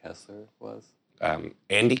Andy Kessler was?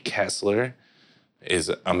 Andy Kessler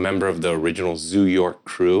is a member of the original Zoo York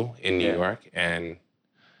crew in New York and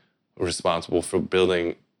responsible for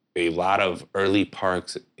building a lot of early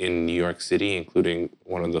parks in New York City, including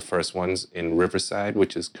one of the first ones in Riverside,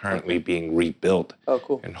 which is currently being rebuilt. Oh,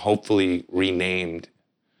 cool. And hopefully renamed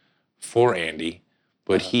for Andy.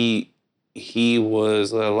 But he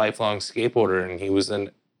was a lifelong skateboarder, and he was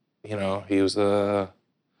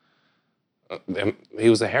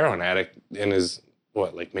a heroin addict in his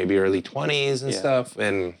maybe early 20s and stuff,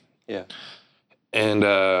 and and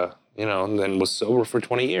then was sober for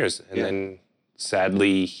 20 years, and then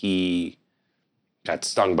sadly he got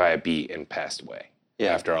stung by a bee and passed away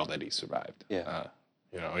after all that he survived. He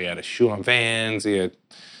had a shoe on Vans. He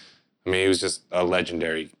was just a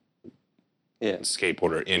legendary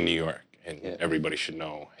skateboarder in New York, and everybody should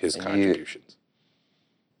know his contributions.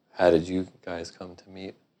 How did you guys come to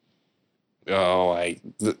meet? Oh,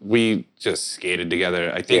 we just skated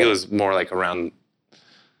together. I think it was more like around,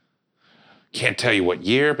 can't tell you what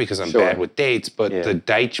year because I'm bad with dates, but the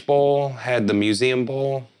Deitch Bowl had the Museum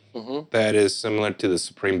Bowl that is similar to the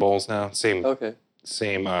Supreme Bowls now. Same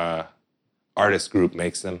artist group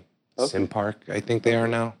makes them. Sim Park, I think they are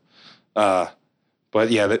now. But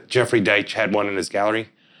yeah, Jeffrey Deitch had one in his gallery,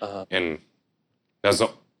 and that was the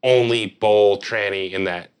only bowl tranny in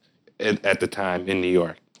that at the time in New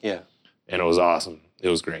York. Yeah. And it was awesome. It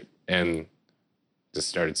was great. And just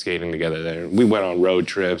started skating together there. We went on road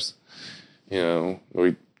trips. You know,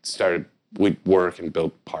 we'd work and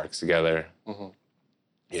build parks together. You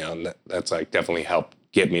know, and that's like definitely helped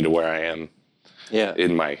get me to where I am. Yeah.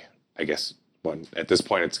 In my, I guess, at this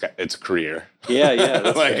point, it's a career. Yeah.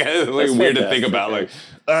 That's that's weird to think about. Like,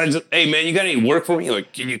 hey man, you got any work for me?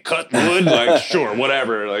 Like, can you cut wood? Like, sure,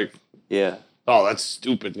 whatever. Like, oh, that's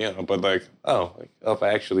stupid. You know, but like, if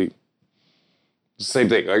I actually. Same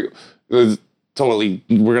thing. Like, it was totally,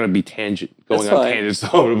 we're gonna be going on tangents.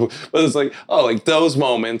 But it's like, like those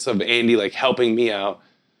moments of Andy like helping me out.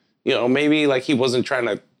 You know, maybe like he wasn't trying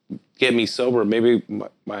to get me sober. Maybe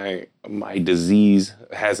my disease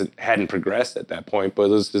hadn't progressed at that point. But it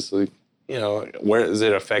was just like, you know, where is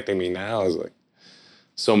it affecting me now? Is like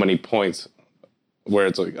so many points where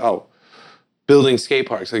it's like, building skate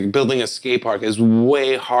parks. Like building a skate park is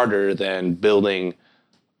way harder than building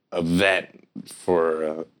a vet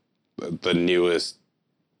for the newest,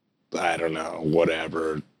 I don't know,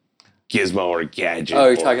 whatever, gizmo or gadget. Oh,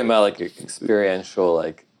 you're talking about like experiential,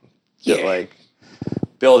 like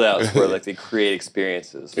build outs where like they create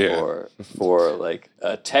experiences for like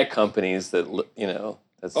tech companies that, you know.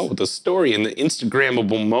 That's... the story and the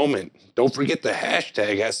Instagrammable moment. Don't forget the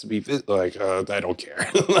hashtag has to be like, I don't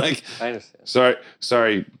care. Like, I understand.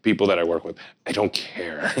 Sorry, people that I work with. I don't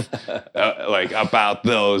care like about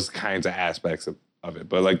those kinds of aspects of it.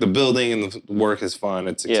 But like the building and the work is fun.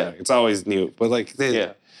 It's exciting. It's always new. But like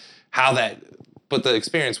but the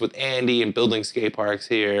experience with Andy and building skate parks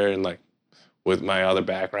here and like with my other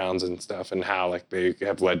backgrounds and stuff and how like they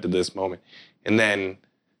have led to this moment. And then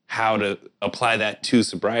how to apply that to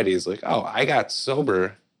sobriety is like, I got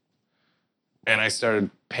sober and I started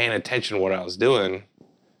paying attention to what I was doing.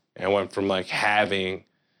 And I went from like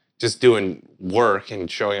just doing work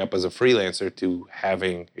and showing up as a freelancer to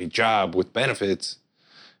having a job with benefits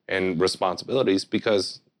and responsibilities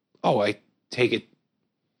because oh, I take it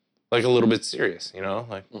like a little bit serious, you know,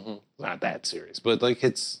 like not that serious, but like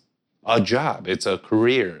it's a job, it's a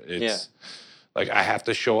career. It's like I have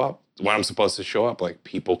to show up when I'm supposed to show up. Like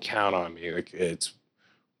people count on me. Like it's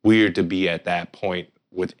weird to be at that point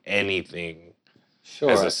with anything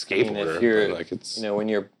as a skateboarder. If you're, like it's when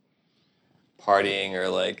you're partying or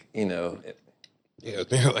like, like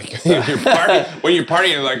when you're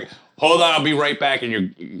partying, like hold on, I'll be right back, and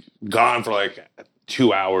you're gone for like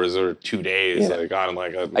 2 hours or 2 days, like on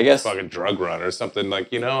like a fucking drug run or something,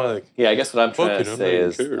 like like I guess what I'm trying to say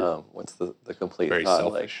is what's the complete very thought,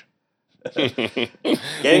 selfish.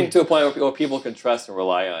 Getting to a point where people can trust and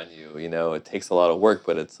rely on you. It takes a lot of work,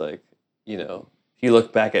 but it's like if you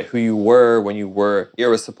look back at who you were when you were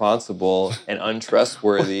irresponsible and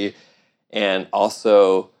untrustworthy, and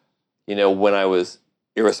also when I was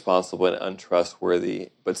irresponsible and untrustworthy,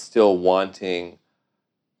 but still wanting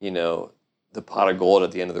the pot of gold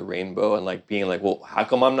at the end of the rainbow, and like being like, well, how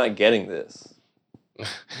come I'm not getting this?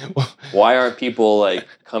 Why aren't people like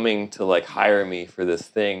coming to like hire me for this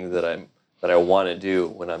thing that I want to do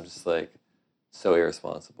when I'm just like so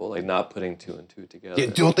irresponsible, like not putting 2 and 2 together? Yeah,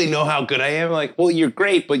 don't they know how good I am? Like, well, you're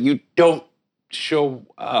great, but you don't show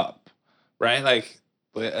up, right? Like,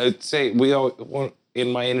 I'd say we all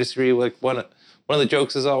in my industry, like one of the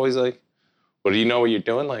jokes is always like, well, do you know what you're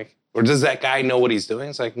doing? Like, or does that guy know what he's doing?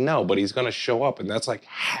 It's like, no, but he's gonna show up, and that's like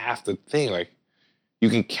half the thing. Like, you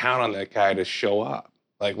can count on that guy to show up.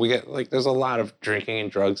 Like we get like there's a lot of drinking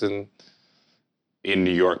and drugs in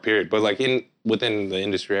New York, period. But like within the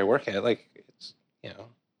industry I work at, like it's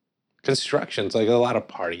construction's like a lot of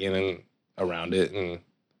partying and around it, and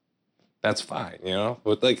that's fine,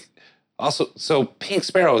 But like also, so Pink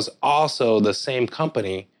Sparrow is also the same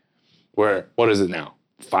company where what is it now?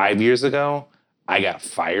 5 years ago, I got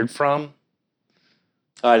fired from.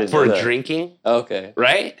 I didn't know that. Drinking. Okay.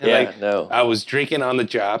 Right? And yeah. No. I was drinking on the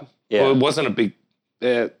job. Yeah. Well, it wasn't a big.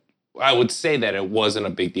 I would say that it wasn't a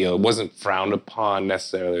big deal. It wasn't frowned upon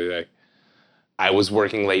necessarily. Like I was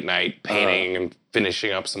working late night, painting and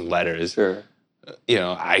finishing up some letters. Sure.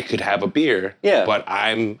 I could have a beer. Yeah. But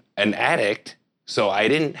I'm an addict, so I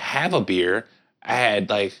didn't have a beer. I had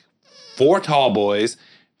like 4 tall boys.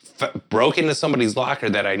 Broke into somebody's locker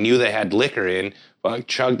that I knew they had liquor in,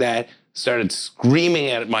 chugged that, started screaming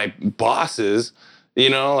at my bosses,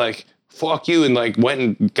 like, fuck you, and like went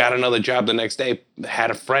and got another job the next day,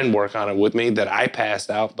 had a friend work on it with me that I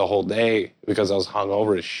passed out the whole day because I was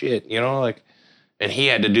hungover as shit, like, and he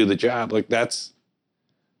had to do the job. Like that's,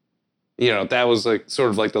 that was like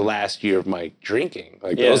sort of like the last year of my drinking.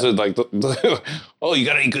 Like those are like, oh, you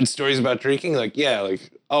got any good stories about drinking? Like, yeah,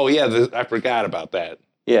 like, oh yeah, I forgot about that.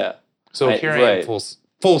 Yeah. So here I am,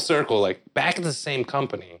 full circle, like back at the same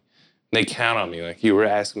company. They count on me. Like you were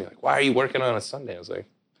asking me, like, why are you working on a Sunday? I was like,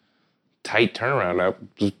 tight turnaround.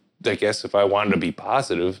 I guess if I wanted to be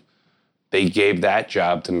positive, they gave that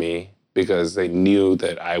job to me because they knew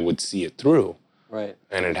that I would see it through. Right.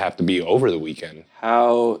 And it'd have to be over the weekend.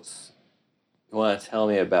 You want to tell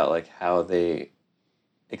me about like how they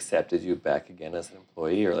accepted you back again as an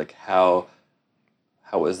employee, or like how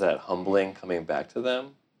was that humbling coming back to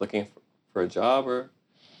them, looking for a job, or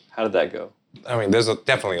how did that go? I mean, there's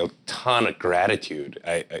definitely a ton of gratitude.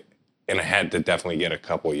 I had to definitely get a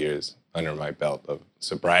couple years under my belt of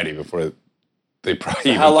sobriety before they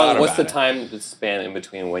probably even thought about it. What's the time span in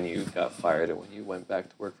between when you got fired and when you went back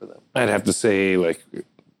to work for them? I'd have to say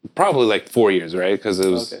probably 4 years, right? Because it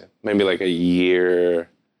was maybe like a year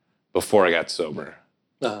before I got sober.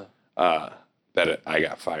 That I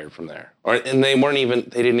got fired from there, and they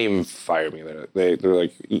didn't even fire me. They're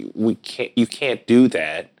like, you can't do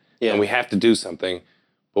that, and we have to do something,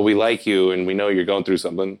 but we like you, and we know you're going through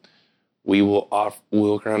something. We're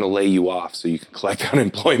going to lay you off so you can collect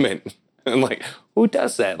unemployment. And I'm like, who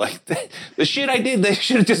does that? Like the shit I did, they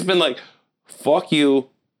should have just been like, fuck you,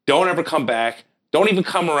 don't ever come back, don't even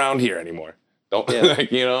come around here anymore. Don't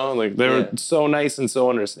they were so nice and so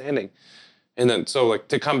understanding. And then, so,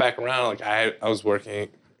 to come back around, I was working,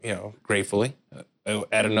 gratefully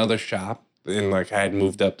at another shop. And, I had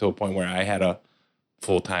moved up to a point where I had a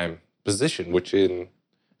full-time position, which in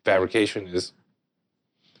fabrication is,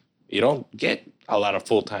 you don't get a lot of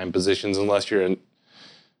full-time positions unless you're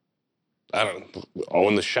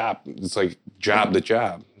own the shop. It's like job to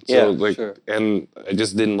job. So, sure. And I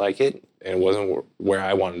just didn't like it. And it wasn't where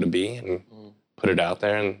I wanted to be. And put it out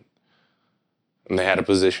there, and they had a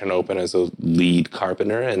position open as a lead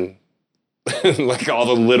carpenter, and all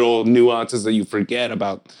the little nuances that you forget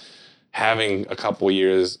about having a couple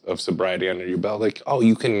years of sobriety under your belt.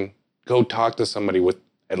 You can go talk to somebody with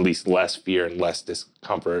at least less fear and less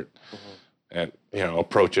discomfort and,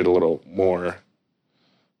 approach it a little more,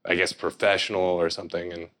 I guess, professional or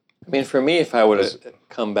something. And I mean, for me, if I would have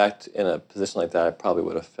come back in a position like that, I probably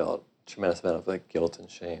would have felt a tremendous amount of like guilt and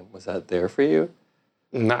shame. Was that there for you?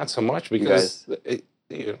 not so much because Because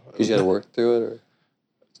you had to work through it, or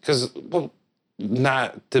because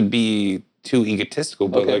not to be too egotistical,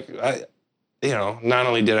 but Okay. not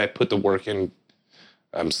only did I put the work in,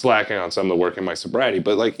 I'm slacking on some of the work in my sobriety,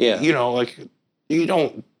 but Yeah. you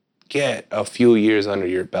don't get a few years under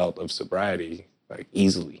your belt of sobriety like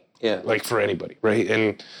easily, yeah, like for anybody, right?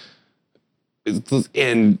 And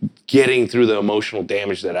getting through the emotional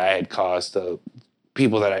damage that I had caused to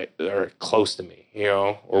people that are close to me,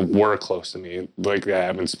 or were close to me, like I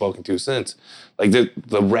haven't spoken to since, like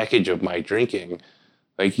the wreckage of my drinking,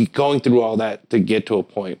 like going through all that to get to a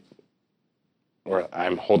point where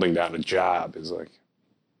I'm holding down a job is like,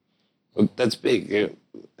 that's big,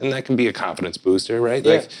 and that can be a confidence booster, right?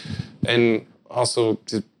 Yeah. Like, and also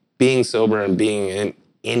just being sober and being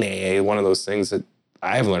in AA, one of those things that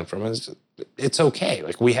I've learned from it is just, it's okay.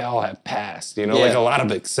 Like we all have past, like Yeah. a lot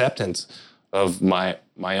of acceptance of my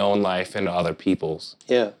own life and other people's,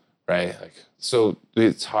 yeah, right? Like, so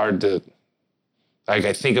it's hard to, like,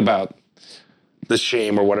 I think about the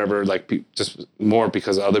shame or whatever, like just more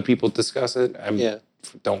because other people discuss it. yeah.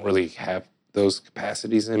 Don't really have those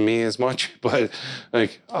capacities in me as much, but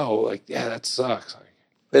like, yeah, that sucks. Like,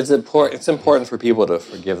 It's important. It's important for people to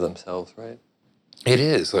forgive themselves, right? it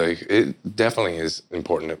is, like, it definitely is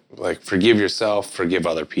important to like forgive yourself, forgive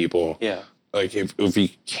other people. Yeah, Like if you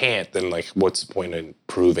can't, then like what's the point in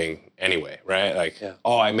proving anyway, right? Like, Yeah.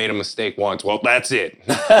 I made a mistake once. Well, that's it.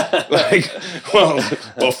 Like, well,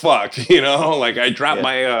 fuck, Like I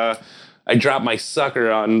dropped my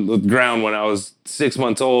sucker on the ground when I was 6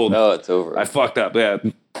 months old. Oh, it's over. I fucked up. Yeah,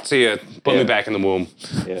 see ya. Put me Yeah. back in the womb.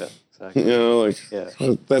 Yeah, exactly.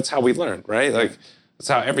 Yeah. That's how we learn, right? Like that's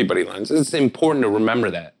how everybody learns. It's important to remember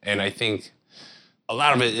that, and I think a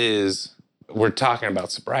lot of it is. We're talking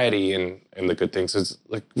about sobriety and the good things. It's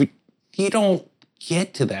like you don't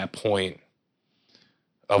get to that point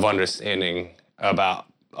of understanding about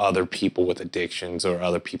other people with addictions or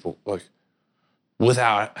other people like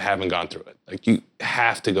without having gone through it. Like you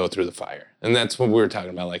have to go through the fire. And that's what we were talking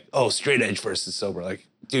about. Like, straight edge versus sober. Like,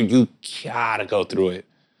 dude, you gotta go through it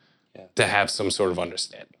to have some sort of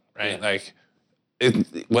understanding, right? Yeah. Like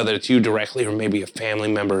whether it's you directly or maybe a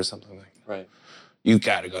family member or something like that. Right. You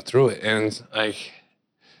got to go through it. And like,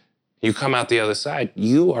 you come out the other side,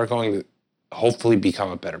 you are going to hopefully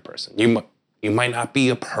become a better person. You might not be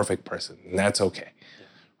a perfect person, and that's okay,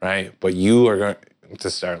 right? But you are going to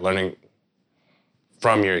start learning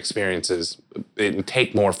from your experiences and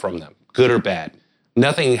take more from them, good or bad.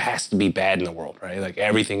 Nothing has to be bad in the world, right? Like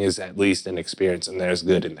everything is at least an experience, and there's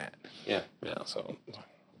good in that. Yeah. So,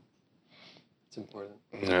 It's important.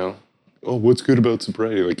 What's good about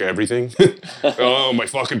sobriety? Like everything? My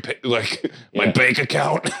fucking, my bank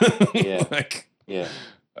account. Yeah. Like, Yeah.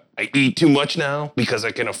 I eat too much now because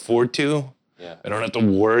I can afford to. Yeah. I don't have to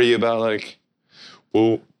worry about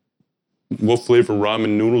what flavor ramen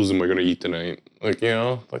noodles am I going to eat tonight? Like,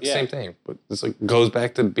 Yeah. same thing. But it's like, goes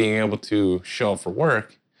back to being able to show up for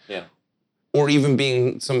work. Yeah. Or even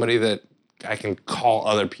being somebody that I can call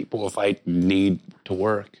other people if I need to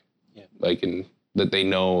work. Yeah. Like, and that they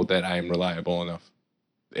know that I am reliable enough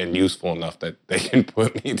and useful enough that they can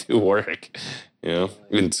put me to work,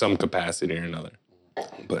 in some capacity or another.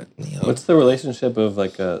 But, What's the relationship of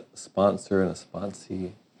like a sponsor and a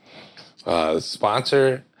sponsee? The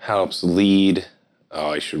sponsor helps lead.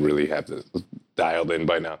 I should really have this dialed in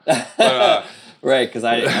by now. But, Right, because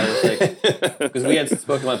I was like, because we had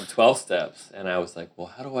spoken about the 12 steps, and I was like,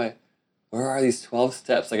 well, where are these 12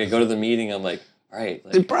 steps? Like I go to the meeting, I'm like, all right.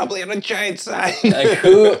 they're Like, probably on a giant sign. like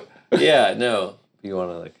who? Yeah, no. You want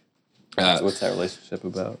to like, what's that relationship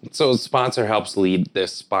about? So the sponsor helps lead the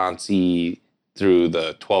sponsee through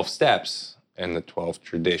the 12 steps and the 12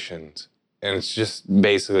 traditions. And it's just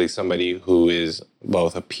basically somebody who is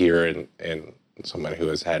both a peer and somebody who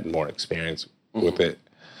has had more experience with it.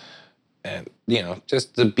 And,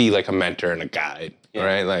 just to be like a mentor and a guide,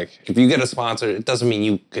 right? Like if you get a sponsor, it doesn't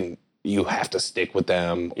mean you have to stick with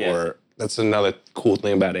them or that's another cool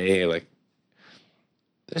thing about AA. Like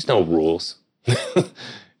there's no rules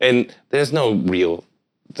and there's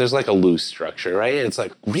like a loose structure, right? It's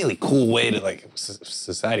like really cool way to like if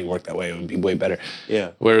society worked that way, it would be way better.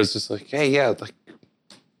 Yeah. Whereas just like, hey, like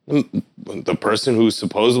the person who's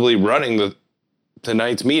supposedly running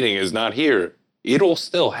tonight's meeting is not here. It'll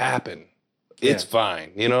still happen. It's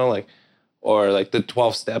fine, or like the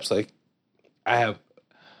 12 steps, like I have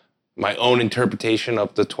my own interpretation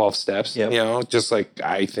of the 12 steps, Yep. just like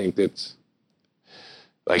I think that's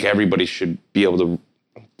like everybody should be able to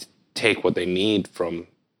take what they need from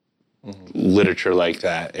literature like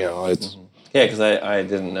that. You know, it's Yeah, because I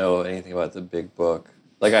didn't know anything about the big book.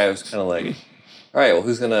 Like I was kind of like, all right, well,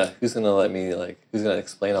 who's gonna let me who's gonna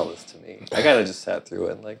explain all this to me? I kind of just sat through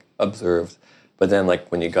it and like observed. But then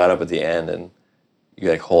like when you got up at the end and you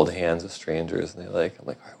like hold hands with strangers and I'm like, all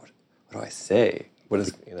right, what do I say? What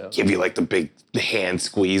is give you like the big hand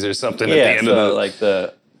squeeze or something at Yeah, the end so of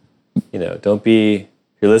the like don't be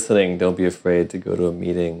if you're listening, don't be afraid to go to a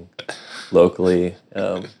meeting locally.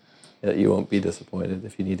 You won't be disappointed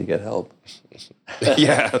if you need to get help.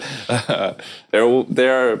 yeah.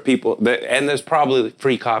 There are people and there's probably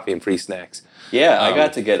free coffee and free snacks. Yeah, I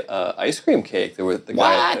got to get ice cream cake. There was a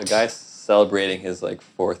What? guy celebrating his like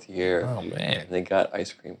 4th year. Oh man. And they got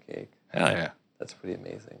ice cream cake. Hell yeah. That's pretty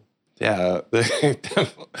amazing. Yeah.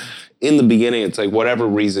 In the beginning, it's like whatever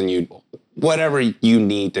you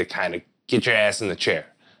need to kind of get your ass in the chair,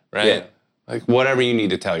 right? Yeah. Like whatever you need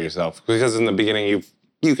to tell yourself. Because in the beginning,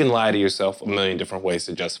 you can lie to yourself a million different ways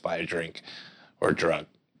to justify a drink or a drug.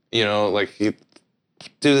 You know, like you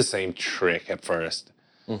do the same trick at first,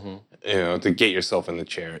 to get yourself in the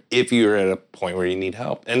chair if you're at a point where you need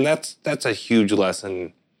help. And that's a huge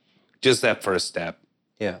lesson. Just that first step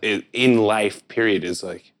in life, period, is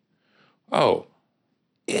like, oh,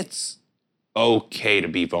 it's okay to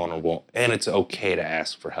be vulnerable and it's okay to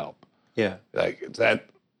ask for help. Yeah. Like that,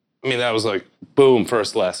 that was like, boom,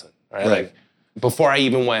 first lesson, right? Right. Like before I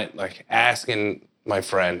even went, like asking my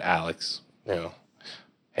friend Alex,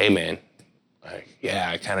 hey man, like, yeah,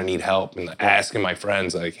 I kind of need help. And asking my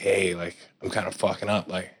friends like, hey, like I'm kind of fucking up.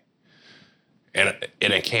 Like, and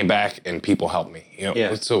it came back and people helped me,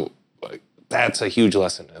 Yeah. So like, that's a huge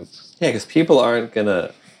lesson. Yeah, because people aren't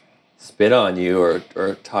gonna spit on you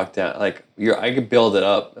or talk down. Like I could build it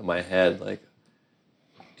up in my head. Like,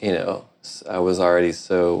 I was already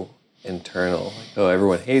so internal. Like, oh,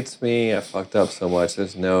 everyone hates me. I fucked up so much.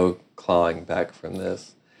 There's no clawing back from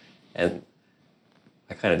this. And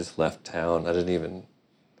I kind of just left town. I didn't even.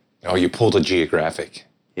 Oh, you pulled a geographic.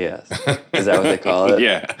 Yes. Is that what they call it?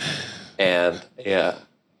 Yeah. And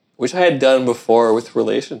which I had done before with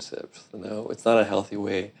relationships. It's not a healthy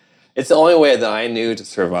way. It's the only way that I knew to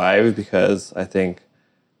survive because I think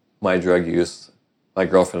my drug use, my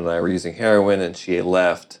girlfriend and I were using heroin and she had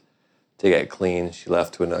left to get clean. She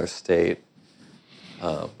left to another state.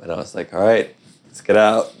 And I was like, all right, let's get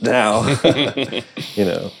out now.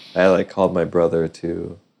 I called my brother I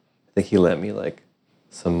think he lent me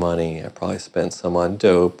some money. I probably spent some on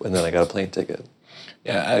dope and then I got a plane ticket.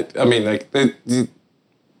 Yeah,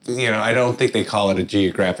 I don't think they call it a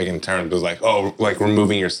geographic in terms of like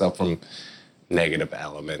removing yourself from negative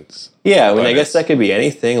elements. Yeah, I guess that could be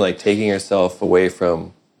anything, like taking yourself away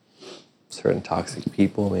from certain toxic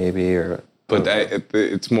people, maybe, or. But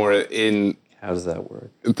it's more in. How does that work?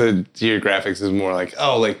 The geographics is more like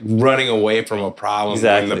running away from a problem,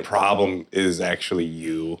 exactly. when the problem is actually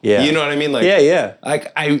you. Yeah, you know what I mean? Like yeah.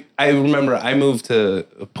 Like I remember I moved to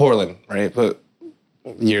Portland, right? But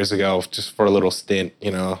years ago, just for a little stint,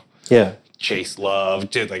 Yeah. Chase love,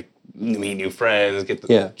 just meet new friends, get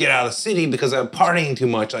out of the city because I'm partying too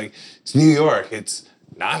much. Like it's New York. It's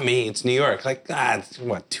not me. It's New York. Like it's,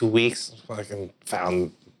 2 weeks? Fucking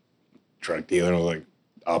found drug dealer was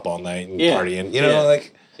up all night and partying.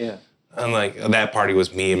 Yeah. And that party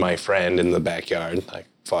was me and my friend in the backyard,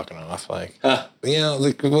 fucking off.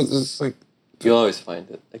 It's like. You'll always find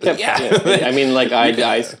it.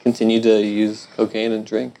 I continued to use cocaine and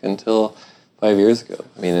drink until 5 years ago.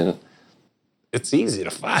 It's easy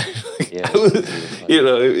to find. Yeah.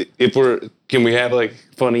 Can we have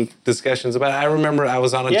funny discussions about it? I remember I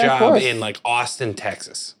was on a job in Austin,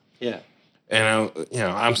 Texas. Yeah. And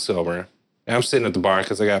I'm sober. And I'm sitting at the bar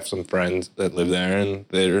because I got some friends that live there and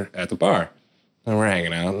they're at the bar. And we're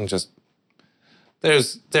hanging out and just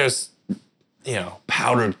there's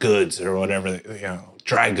powdered goods or whatever,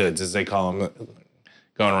 dry goods as they call them,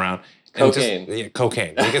 going around. Cocaine.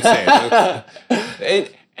 Cocaine. You could say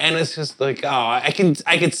it. And it's just I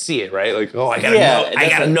could see it, right? I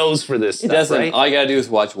got a nose for this stuff, right? All you gotta do is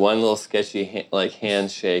watch one little sketchy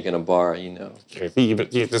handshake in a bar, You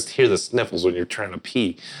just hear the sniffles when you're trying to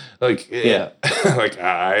pee.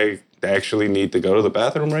 I actually need to go to the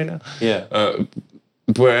bathroom right now. Yeah.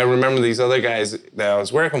 But I remember these other guys that I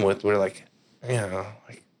was working with were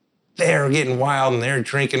they're getting wild and they're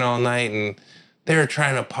drinking all night and they're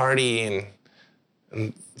trying to party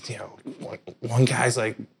and one guy's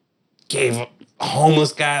gave a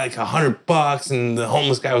homeless guy $100 and the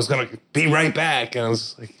homeless guy was gonna be right back and I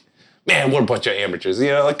was man, what a bunch of amateurs.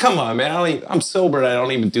 Come on, man. I'm sober and I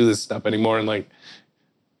don't even do this stuff anymore and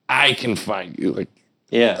I can find you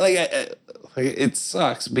Yeah. Like, it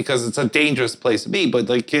sucks because it's a dangerous place to be. But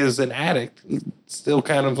like, as an addict, it's still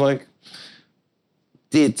kind of like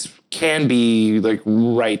it can be like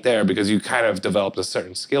right there because you kind of developed a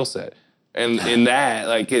certain skill set. And in that,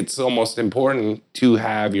 like, it's almost important to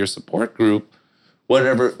have your support group,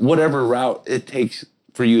 whatever route it takes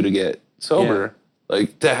for you to get sober,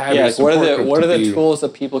 like to have your like support group. what are the tools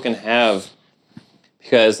that people can have?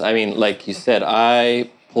 Because I mean, like you said, I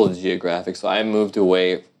pulled geographic, so I moved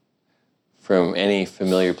away from any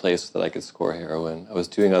familiar place that I could score heroin. I was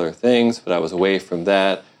doing other things, but I was away from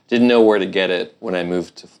that. Didn't know where to get it when I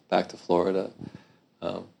moved back to Florida.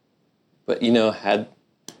 But you know,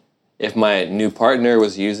 if my new partner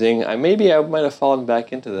was using, maybe I might have fallen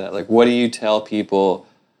back into that. Like, what do you tell people?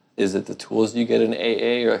 Is it the tools you get in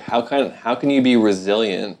AA, or how can you be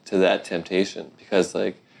resilient to that temptation? Because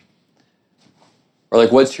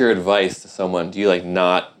what's your advice to someone? Do you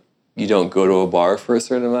you don't go to a bar for a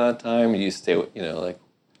certain amount of time? You stay,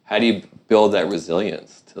 how do you build that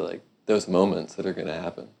resilience to like those moments that are going to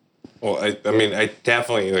happen? Well, I mean, I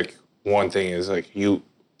definitely, like, one thing is like you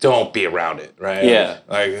don't be around it, right? Yeah.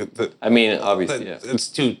 Obviously, yeah. It's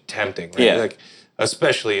too tempting, right? Yeah. Like,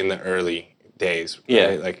 especially in the early days, right? Yeah.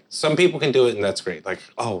 Like, some people can do it, and that's great. Like,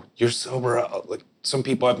 oh, you're sober. Like, some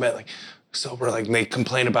people I've met, like, sober, like, they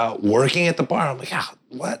complain about working at the bar. I'm like, yeah,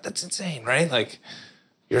 what? That's insane, right? Like,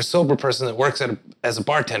 you're a sober person that works as a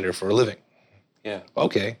bartender for a living. Yeah.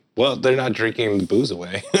 Okay. Well, they're not drinking the booze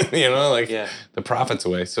away, the profits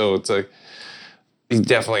away. So it's like, you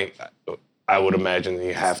definitely, I would imagine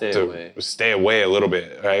you have to stay away a little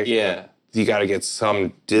bit, right? Yeah. Like, you got to get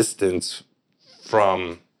some distance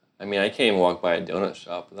from. I mean, I can't even walk by a donut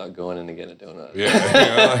shop without going in to get a donut.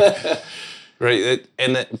 Yeah. Right.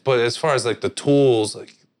 But as far as like the tools,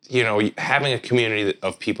 like, having a community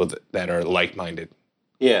of people that are like-minded.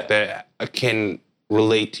 Yeah. That can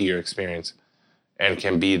relate to your experience and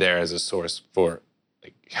can be there as a source for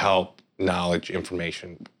like help, knowledge,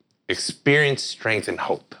 information, experience, strength, and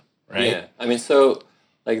hope, right? Yeah. I mean, so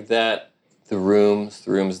like that, the rooms,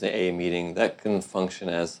 the AA meeting, that can function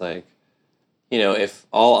as like, if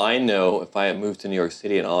I moved to New York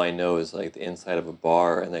City and all I know is like the inside of a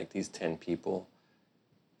bar and like these 10 people.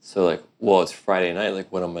 So like, well, it's Friday night,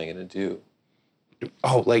 like what am I going to do?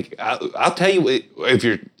 Oh, like, I'll tell you if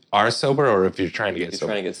you are sober or if you're trying to get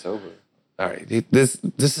sober. Trying to get sober. All right. This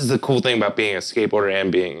is the cool thing about being a skateboarder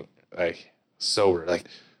and being, like, sober. Like,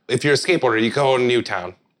 if you're a skateboarder, you go to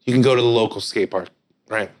Newtown, you can go to the local skate park,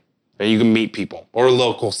 right? And you can meet people. Or a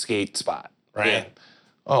local skate spot, right? Yeah.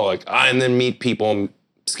 Oh, like, and then meet people and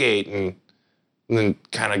skate and then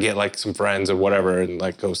kind of get, like, some friends or whatever and,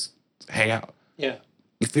 like, go hang out. Yeah.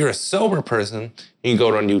 If you're a sober person, you can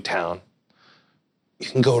go to a Newtown. You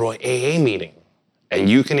can go to an AA meeting and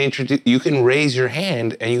you can raise your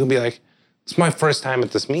hand and you can be like, it's my first time at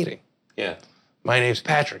this meeting. Yeah. My name's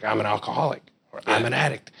Patrick. I'm an alcoholic or I'm an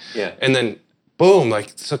addict. Yeah. And then boom,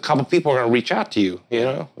 like a couple people are going to reach out to you,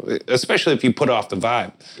 especially if you put off the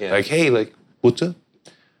vibe. Yeah. Like, hey, like, what's up?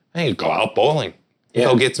 Hey, go out bowling.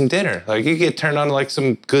 Go get some dinner. Like, you get turned on to like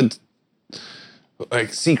some good,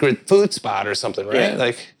 like, secret food spot or something, right? Yeah.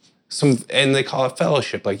 Like and they call it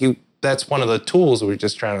fellowship. Like, that's one of the tools we're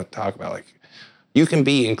just trying to talk about. Like, you can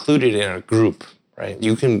be included in a group, right?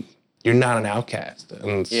 You're not an outcast.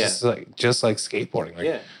 And it's just like skateboarding.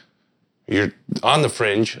 Like, you're on the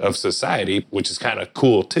fringe of society, which is kind of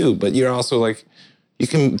cool too, but you're also like, you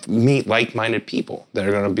can meet like-minded people that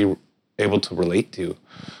are going to be able to relate to.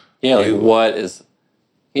 Yeah, like what is,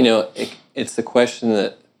 it's the question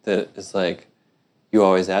that is like, you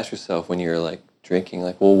always ask yourself when you're like drinking,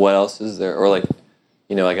 like, well, what else is there? Or like,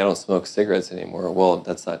 like I don't smoke cigarettes anymore. Well,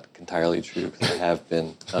 that's not entirely true because I have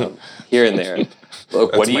been here and there.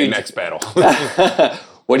 Look, that's my next battle.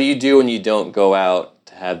 What do you do when you don't go out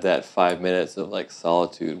to have that 5 minutes of like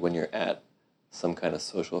solitude when you're at some kind of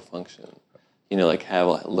social function? Like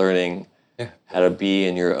learning how to be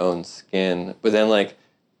in your own skin. But then like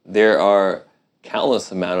there are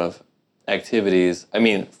countless amount of activities. I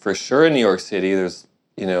mean, for sure in New York City, there's,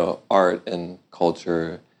 art and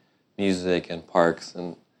culture, music and parks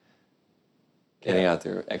and getting out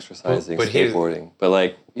there, exercising, skateboarding. But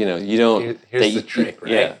like, you don't. Here's the trick,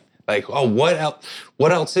 right? Yeah. Like, oh, what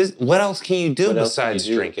else can you do besides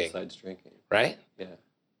drinking? Right? Yeah.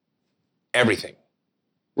 Everything.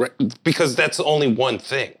 Right? Because that's only one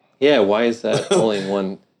thing. Yeah. Why is that only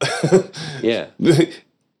one? Yeah.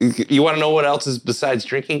 You want to know what else is besides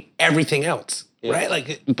drinking? Everything else, right?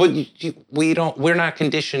 Like, but we're not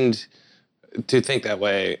conditioned to think that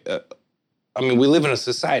way. I mean, we live in a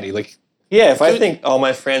society. Like, Yeah, if I think all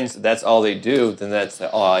my friends, that's all they do, then that's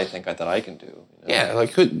all I think that I can do. You know? Yeah,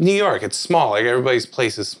 like New York, it's small. Like everybody's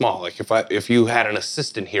place is small. Like if you had an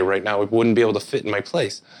assistant here right now, it wouldn't be able to fit in my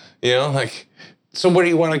place. You know, like so where do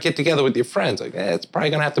you want to get together with your friends? Like it's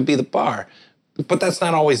probably gonna have to be the bar, but that's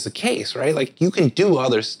not always the case, right? Like you can do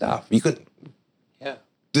other stuff. You could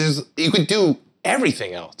do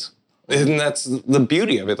everything else. And that's the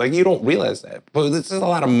beauty of it. Like, you don't realize that. But there's a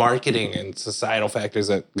lot of marketing and societal factors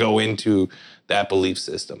that go into that belief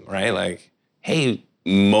system, right? Like, hey,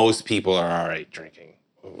 most people are all right drinking.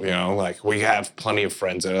 You know, like, we have plenty of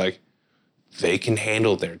friends that are like, they can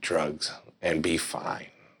handle their drugs and be fine,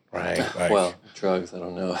 right? Like, well, drugs, I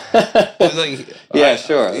don't know. like, yeah,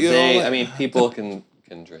 sure. Like, I mean, people can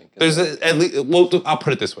drink. There's at least, well, I'll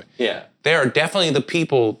put it this way. Yeah. There are definitely the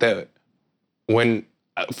people that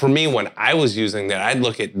for me, when I was using that, I'd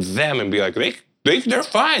look at them and be like, they're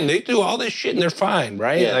fine. They do all this shit and they're fine,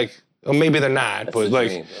 right? Yeah. Like, well, maybe they're not, That's but the like,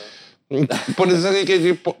 dream, but it's like if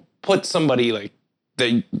you put somebody like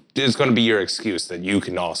that, there's going to be your excuse that you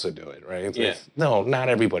can also do it, right? It's Yeah. like, no, not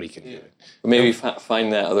everybody can do it. But maybe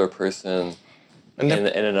find that other person And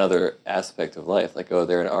in another aspect of life. Like, oh,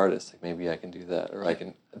 they're an artist. Like, maybe I can do that. Or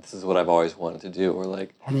this is what I've always wanted to do. Or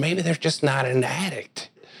like... Or maybe they're just not an addict.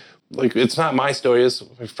 Like, it's not my story, it's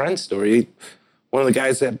my friend's story. One of the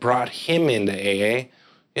guys that brought him into AA,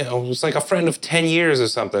 you know, was like a friend of 10 years or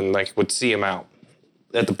something, like, would see him out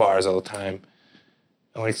at the bars all the time.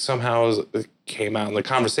 And, like, somehow it came out in the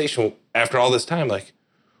conversation after all this time, like,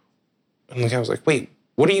 and the guy was like, wait,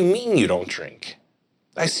 what do you mean you don't drink?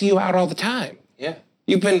 I see you out all the time. Yeah.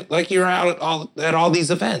 You've been, like, you're out at all these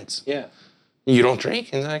events. Yeah. You don't drink?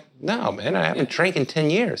 And like, no, man, I haven't drank in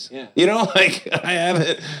 10 years. Yeah. You know, like, I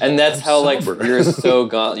haven't. And that's I'm how, sober. like, you're so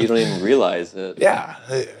gone, you don't even realize it. Yeah,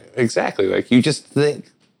 exactly. Like, you just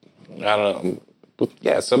think, I don't know. But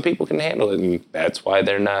yeah, some people can handle it, and that's why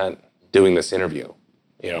they're not doing this interview.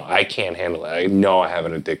 You know, I can't handle it. I know I have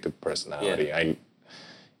an addictive personality. Yeah.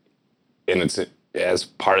 And it's, as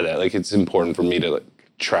part of that, like, it's important for me to like,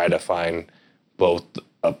 try to find both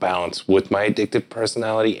a balance with my addictive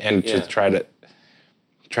personality and just try to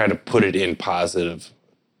put it in positive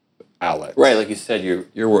outlets. Right, like you said,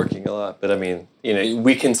 you're working a lot, but I mean, you know,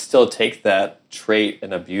 we can still take that trait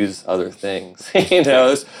and abuse other things. You know,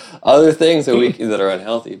 there's other things that are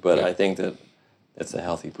unhealthy, but I think that it's a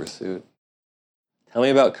healthy pursuit. Tell me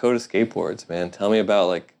about Coda Skateboards, man. Tell me about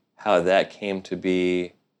like how that came to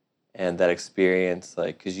be and that experience,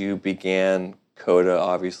 like, because you began Coda,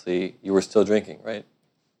 obviously, you were still drinking, right?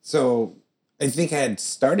 So I think I had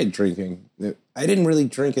started drinking. I didn't really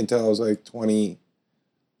drink until I was like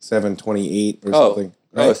 27, 28 or something.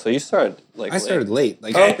 Right? Oh, so you started like I started late.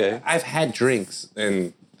 Like okay. I've had drinks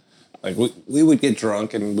and like we would get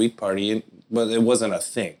drunk and we'd party, but it wasn't a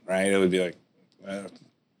thing, right? It would be like,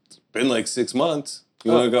 it's been like 6 months.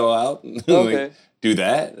 You want to go out and like, do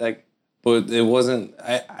that? Like, but it wasn't.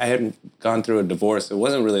 I hadn't gone through a divorce. It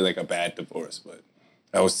wasn't really like a bad divorce, but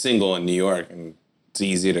I was single in New York and it's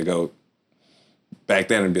easy to go back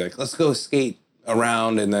then and be like, let's go skate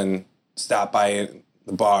around and then stop by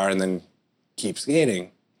the bar and then keep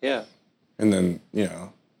skating. Yeah. And then, you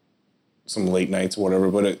know, some late nights or whatever,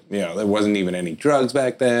 but it, you know, there wasn't even any drugs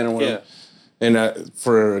back then or whatever. Yeah. And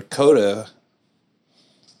for Coda,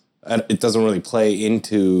 it doesn't really play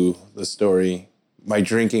into the story. My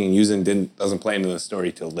drinking and using doesn't play into the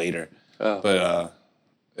story till later. Oh. But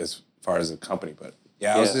as far as the company, but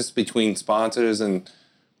yeah, I was just between sponsors and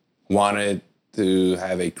wanted to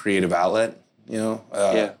have a creative outlet, you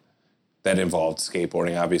know. That involved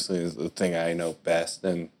skateboarding, obviously, is the thing I know best,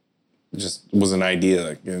 and just was an idea,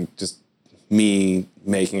 like, you know, just me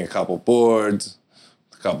making a couple boards,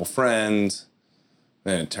 a couple friends,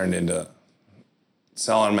 then it turned into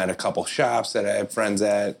selling them at a couple shops that I had friends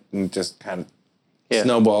at, and just kind of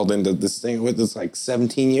snowballed into this thing. It's like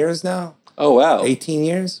 17 years now. Oh, wow. 18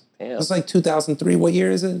 years. Damn. It's like 2003. What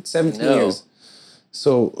year is it? 17 years.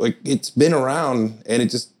 So, like, it's been around, and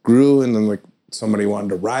it just grew, and then, like, somebody wanted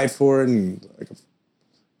to ride for it, and, like, a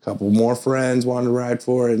couple more friends wanted to ride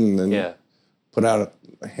for it, and then put out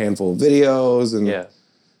a handful of videos, and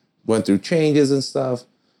went through changes and stuff.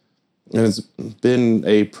 And it's been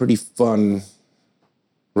a pretty fun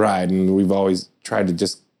ride, and we've always tried to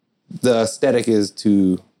just... The aesthetic is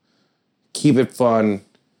to keep it fun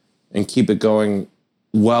and keep it going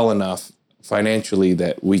well enough financially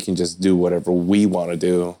that we can just do whatever we want to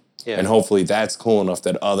do. Yeah. And hopefully that's cool enough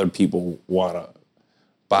that other people want to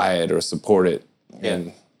buy it or support it.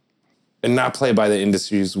 And not play by the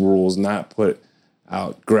industry's rules, not put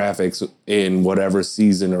out graphics in whatever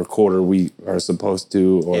season or quarter we are supposed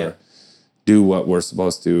to, or do what we're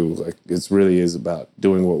supposed to. Like it really is about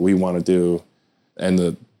doing what we want to do, and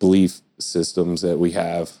the belief systems that we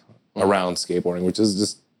have around skateboarding, which is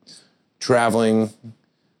just traveling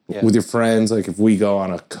with your friends. Like if we go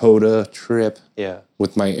on a Coda trip,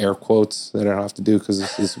 with my air quotes that I don't have to do because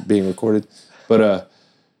this is being recorded, but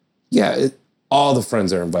all the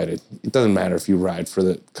friends are invited. It doesn't matter if you ride for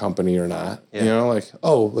the company or not. You know, like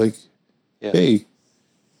hey,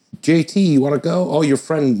 JT, you want to go? Oh, your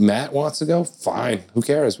friend Matt wants to go? Fine, who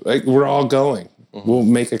cares? Like we're all going. We'll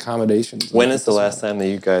make accommodations. When is the last time that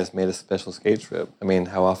you guys made a special skate trip? I mean,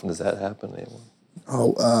 how often does that happen anymore?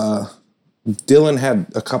 Dylan had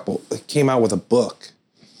a couple. Came out with a book.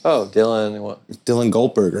 Oh, Dylan, what? Dylan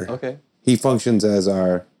Goldberger. Okay. He functions as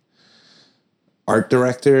our art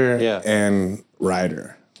director Yeah. and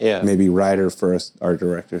writer. Yeah. Maybe writer first, art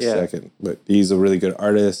director second. But he's a really good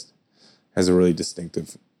artist, has a really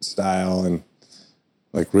distinctive style, and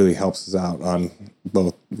like really helps us out on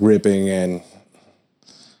both ripping and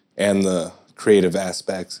the creative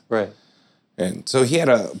aspects. Right. And so he had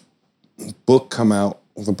a book come out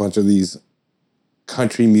with a bunch of these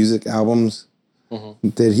country music albums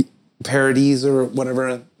that he parodies or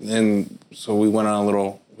whatever. And so we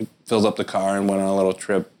filled up the car and went on a little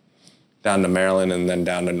trip down to Maryland and then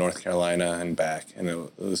down to North Carolina and back. And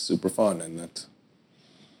it was super fun. And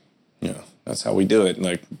that's how we do it.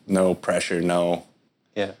 Like no pressure, no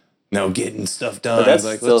getting stuff done. But that's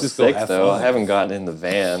like, still let's just go sick, have though. fun. I haven't gotten in the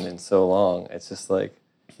van in so long. It's just like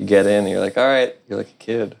you get in and you're like, all right, you're like a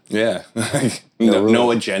kid. Yeah. Like, No no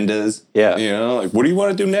agendas. Yeah. You know, like, what do you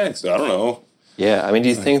want to do next? I don't know. Yeah. I mean, do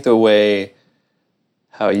you think the way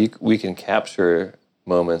how we can capture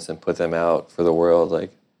moments and put them out for the world,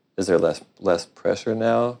 like, is there less pressure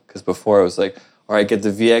now? Because before it was like, all right, get the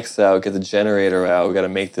VX out, get the generator out. We got to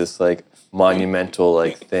make this like monumental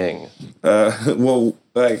like thing. Well,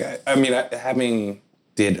 like I mean, having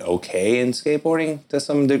did okay in skateboarding to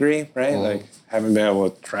some degree, right? Like having been able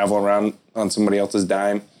to travel around on somebody else's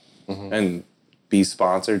dime and be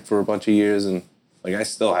sponsored for a bunch of years, and like I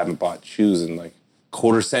still haven't bought shoes in like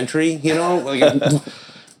quarter century. You know, like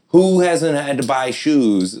who hasn't had to buy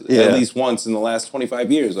shoes at least once in the last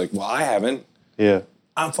 25 years? Like, well, I haven't. Yeah.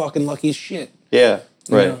 I'm fucking lucky as shit. Yeah.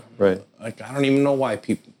 Right. You know? Right. Like I don't even know why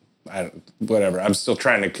people. Whatever. I'm still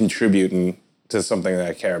trying to contribute to something that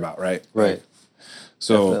I care about, right? Right.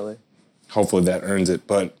 So Definitely. hopefully that earns it.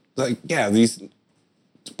 But like, yeah,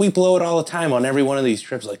 we blow it all the time on every one of these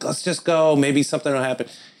trips. Like, let's just go. Maybe something will happen.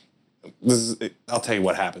 I'll tell you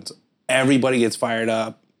what happens. Everybody gets fired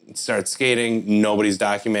up, starts skating. Nobody's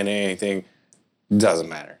documenting anything. Doesn't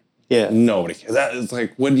matter. Yeah. Nobody cares. It's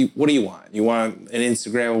like, what do you want? You want an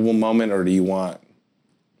Instagrammable moment, or do you want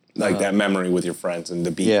like that memory with your friends and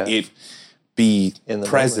to be In the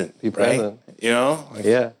present, moment. Be right? present. You know, like,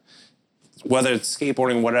 Yeah. whether it's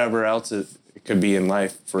skateboarding, whatever else it could be in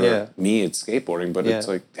life. For me, it's skateboarding, but it's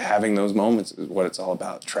like having those moments is what it's all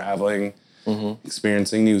about. Traveling,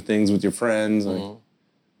 experiencing new things with your friends, like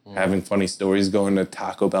having funny stories, going to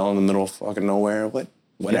Taco Bell in the middle of fucking nowhere,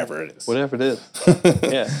 whatever it is. Whatever it is.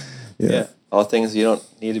 Yeah. All things you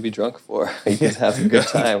don't need to be drunk for. You can have a good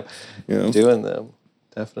time doing them.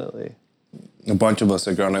 Definitely. A bunch of us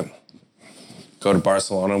are going to go to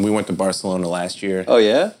Barcelona. We went to Barcelona last year. Oh,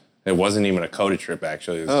 yeah? It wasn't even a Coda trip,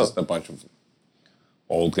 actually. It was just a bunch of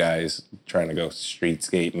old guys trying to go street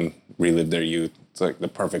skate and relive their youth. It's like the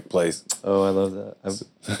perfect place. Oh, I love that.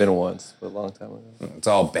 I've been once, but a long time ago. It's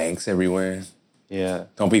all banks everywhere. Yeah.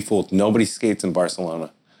 Don't be fooled. Nobody skates in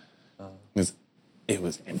Barcelona. It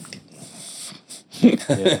was empty.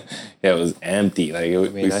 Yeah. Yeah, it was empty. Like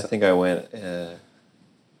I think I went,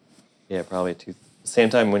 probably same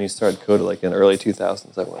time when you started Coda, like in early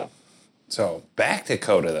 2000s I went. So back to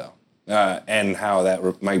Coda, though, and how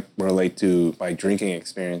that might relate to my drinking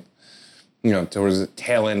experience. You know, towards the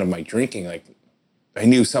tail end of my drinking, like, I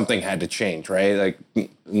knew something had to change, right?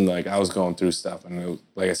 Like I was going through stuff, and it was,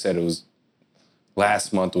 like I said,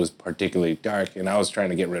 last month was particularly dark, and I was trying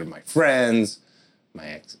to get rid of my friends, my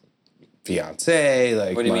ex-fiance,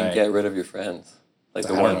 like. What do you mean, get rid of your friends? Like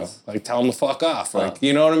the I don't ones? know, like tell them to fuck off, like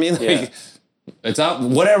you know what I mean? Like, it's not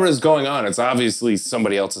whatever is going on. It's obviously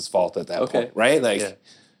somebody else's fault at that point, right? Like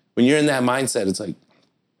when you're in that mindset, it's like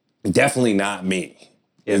definitely not me.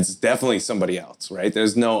 It's definitely somebody else, right?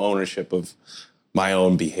 There's no ownership of my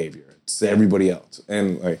own behavior. It's everybody else.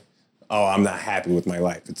 And like, oh, I'm not happy with my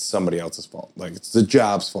life. It's somebody else's fault. Like it's the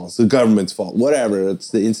job's fault, it's the government's fault, whatever. It's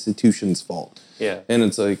the institution's fault. Yeah. And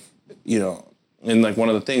it's like, you know, and like one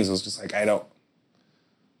of the things was just like,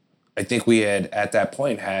 I think we had at that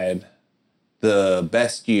point had the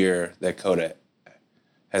best year that Coda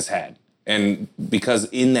has had. And because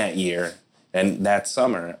in that year, And that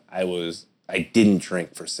summer, I didn't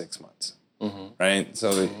drink for 6 months, right?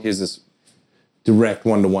 So here's this direct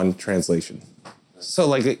one-to-one translation. So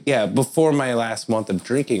like, yeah, before my last month of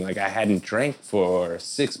drinking, like I hadn't drank for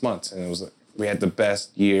 6 months, and it was like, we had the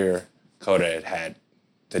best year Coda had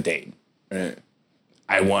to date. Right?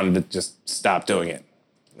 I wanted to just stop doing it,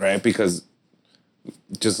 right? Because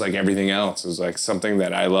just like everything else, it was like something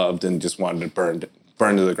that I loved and just wanted to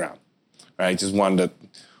burn to the ground, right? Just wanted to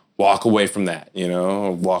walk away from that,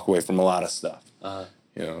 walk away from a lot of stuff, and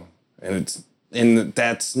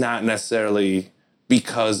that's not necessarily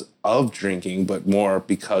because of drinking, but more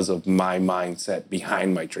because of my mindset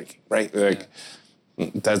behind my drinking, right? Like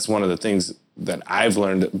that's one of the things that I've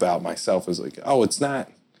learned about myself is like, oh, it's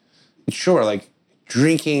not, sure, like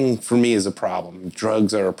drinking for me is a problem.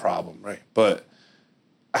 Drugs are a problem, right? But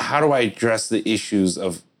how do I address the issues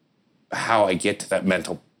of how I get to that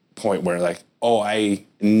mental point where like, oh, I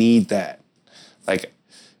need that. Like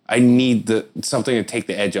I need something to take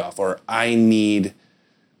the edge off, or I need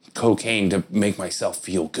cocaine to make myself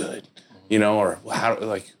feel good, or how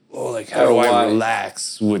do I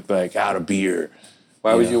relax without a beer?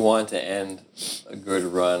 Why would you want to end a good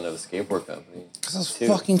run of a skateboard company? Because it's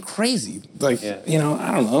fucking crazy. Like, I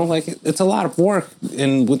don't know. Like, it's a lot of work,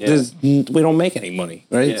 and we don't make any money,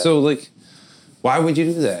 right? Yeah. So, like, why would you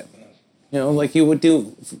do that? Like you would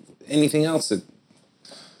do anything else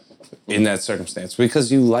in that circumstance,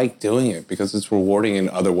 because you like doing it, because it's rewarding in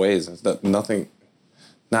other ways. It's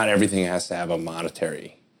not everything has to have a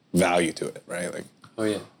monetary value to it, right?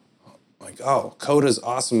 Like, Coda's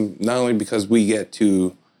awesome not only because we get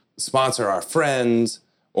to sponsor our friends,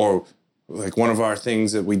 or like one of our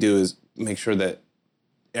things that we do is make sure that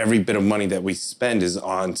every bit of money that we spend is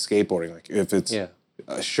on skateboarding. Like if it's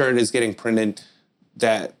a shirt is getting printed,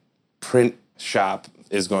 that print shop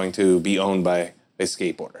is going to be owned by a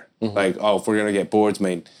skateboarder. Like, if we're going to get boards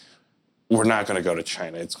made, we're not going to go to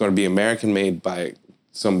China. It's going to be American made by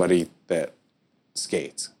somebody that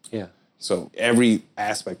skates. Yeah. So every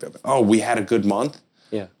aspect of it. Oh, we had a good month.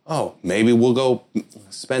 Yeah. Oh, maybe we'll go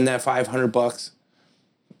spend that $500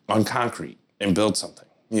 on concrete and build something.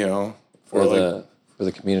 For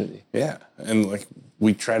the community. Yeah, and like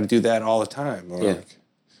we try to do that all the time.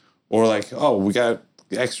 Or like, oh, we got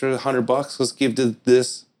extra $100. Let's give to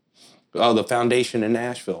this, the foundation in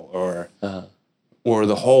Nashville, or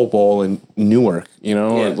the Whole Bowl in Newark.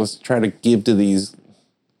 Let's try to give to these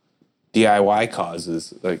DIY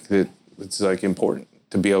causes. Like it's like important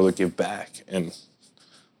to be able to give back. And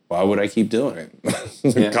why would I keep doing it?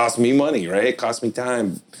 It costs me money, right? It costs me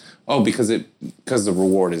time. Oh, because the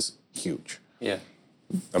reward is huge. Yeah.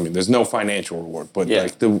 I mean, there's no financial reward, but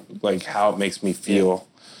like how it makes me feel,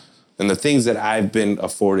 and the things that I've been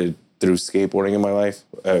afforded through skateboarding in my life,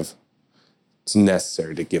 it's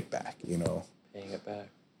necessary to give back. Paying it back.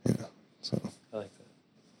 Yeah. So I like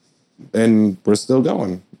that. And we're still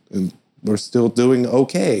going, and we're still doing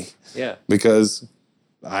okay. Yeah. Because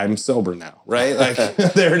I'm sober now, right? Like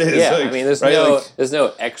there it is. Yeah. Like, I mean, there's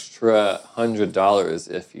no extra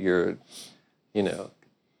 $100 if you're,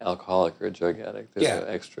 alcoholic or a drug addict. There's no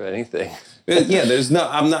extra anything.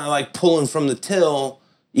 I'm not like pulling from the till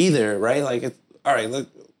either, right? Like, all right,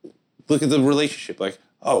 look at the relationship. Like,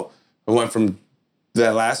 I went from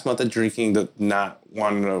that last month of drinking to not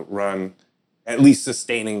wanting to run at least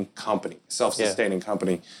self-sustaining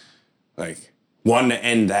company, like wanting to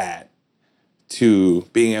end that, to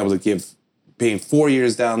being able to being 4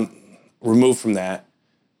 years removed from that,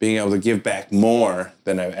 being able to give back more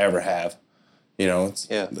than I ever have. It's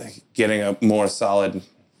like getting a more solid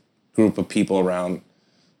group of people around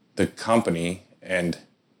the company, and,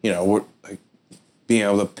 we're like being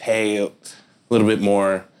able to pay a little bit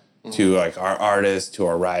more to like our artists, to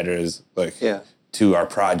our riders, to our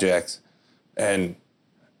projects. And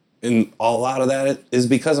a lot of that is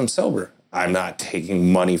because I'm sober. I'm not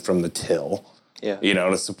taking money from the till,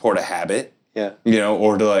 to support a habit,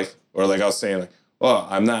 or to like I was saying, like, well,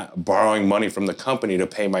 I'm not borrowing money from the company to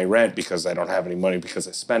pay my rent because I don't have any money because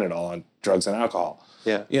I spent it all on drugs and alcohol.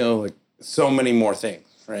 Yeah. Like so many more things,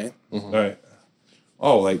 right? Right.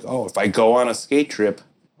 If I go on a skate trip,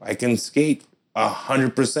 I can skate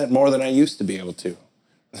 100% more than I used to be able to.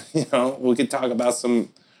 We could talk about some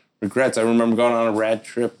regrets. I remember going on a rad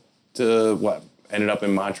trip to ended up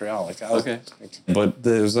in Montreal. But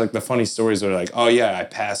there's like the funny stories where like, I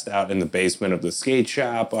passed out in the basement of the skate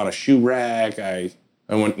shop on a shoe rack. I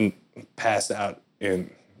went and passed out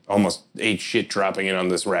and almost ate shit dropping in on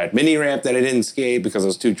this rad mini ramp that I didn't skate because I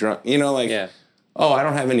was too drunk. I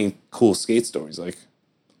don't have any cool skate stories. Like,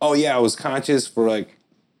 I was conscious for like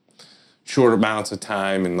short amounts of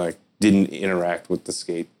time and like didn't interact with the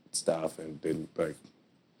skate stuff and didn't like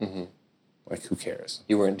who cares?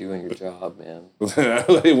 You weren't doing your job, man.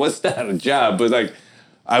 It was not a job, but like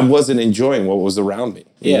I wasn't enjoying what was around me.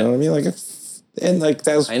 You know what I mean? Like, and like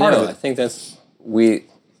that was part of it. I think we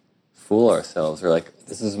fool ourselves. We're like,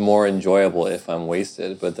 this is more enjoyable if I'm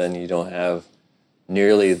wasted, but then you don't have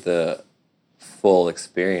nearly the full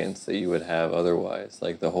experience that you would have otherwise.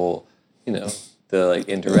 Like the whole, the like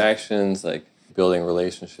interactions, like building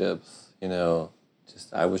relationships,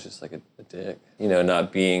 I was just like a dick,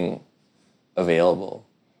 not being available.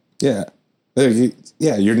 Yeah.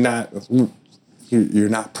 You're not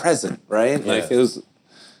present, right? Yeah. Like it was,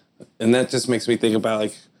 and that just makes me think about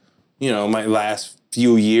like, my last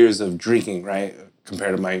few years of drinking, right?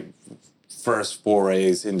 Compared to my first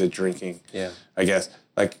forays into drinking. Yeah. I guess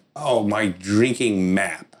like, my drinking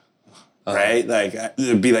map, right? Like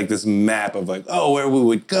it'd be like this map of like, where we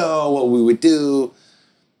would go, what we would do.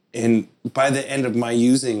 And by the end of my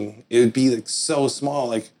using, it would be like so small,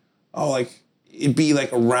 like, it'd be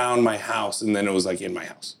like around my house and then it was like in my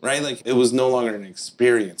house, right? Like it was no longer an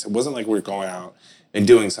experience. It wasn't like we were going out and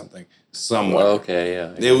doing something somewhere. Well, okay,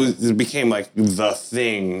 yeah. It became like the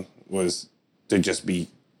thing was to just be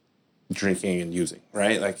drinking and using,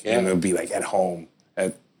 right? Like, and it would be like at home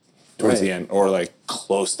towards the end or like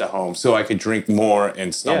close to home. So I could drink more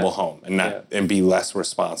and stumble home and not and be less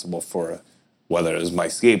responsible for whether it was my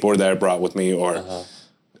skateboard that I brought with me or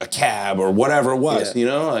a cab or whatever it was,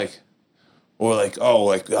 or like,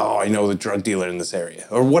 I know the drug dealer in this area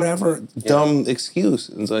or whatever dumb excuse.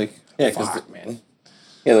 And it's like, fuck, man.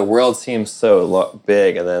 Yeah, the world seems so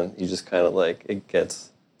big, and then you just kind of like, it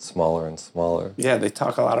gets smaller and smaller. Yeah, they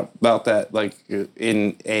talk a lot about that, like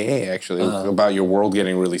in AA, actually, about your world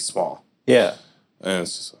getting really small. Yeah. And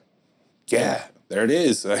it's just like, there it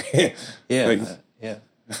is. Yeah.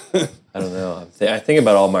 I don't know. I think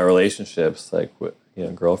about all my relationships, like with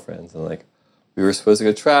girlfriends, and like we were supposed to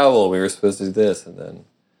go travel, we were supposed to do this, and then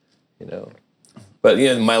But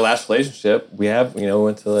my last relationship, we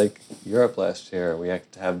went to like Europe last year. We had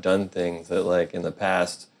to have done things that like in the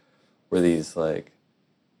past were these like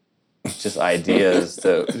just ideas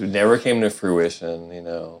that never came to fruition.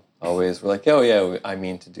 Always we're like, I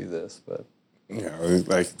mean to do this, but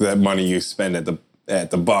like that money you spend at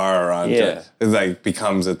the bar on it like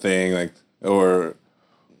becomes a thing, like, or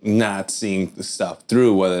not seeing the stuff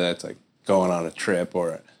through, whether that's like going on a trip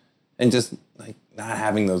and just like not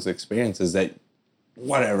having those experiences that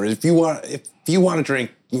whatever. If you want to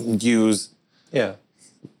drink, use,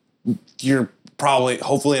 you're probably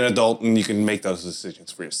hopefully an adult and you can make those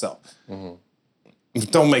decisions for yourself. Mm-hmm.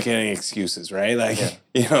 Don't make any excuses, right? Like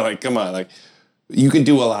like come on, like you can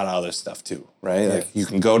do a lot of other stuff too, right? Like you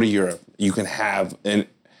can go to Europe, you can have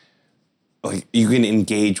you can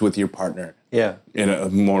engage with your partner in a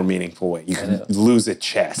more meaningful way. You can lose at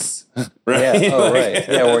chess, right? Yeah, right.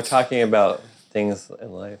 Yeah, we're talking about things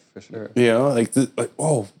in life for sure.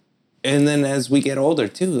 And then as we get older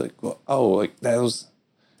too, like that was,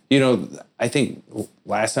 I think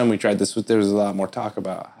last time we tried this, there was a lot more talk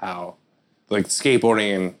about how like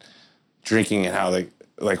skateboarding and drinking and how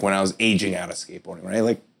like when I was aging out of skateboarding, right?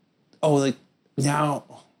 Like, like now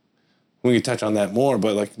we could touch on that more,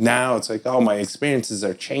 but like now it's like, my experiences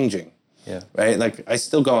are changing. Yeah. Right? Like I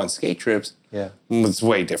still go on skate trips. Yeah. It's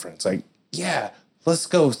way different. It's like, let's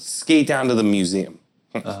go skate down to the museum.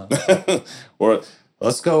 Or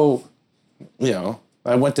let's go,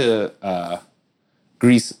 I went to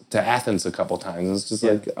Greece, to Athens a couple times. It's just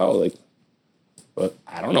but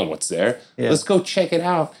I don't know what's there. Yeah. Let's go check it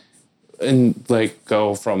out. And like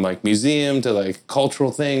go from like museum to like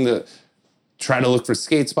cultural thing to try to look for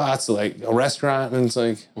skate spots to like a restaurant. And it's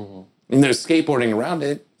like, and there's skateboarding around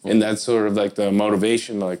it. And that's sort of like the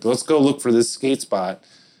motivation, like, let's go look for this skate spot.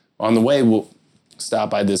 On the way, we'll stop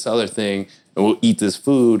by this other thing and we'll eat this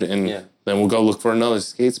food and then we'll go look for another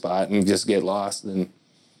skate spot and just get lost. And,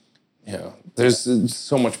 there's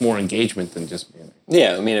so much more engagement than just being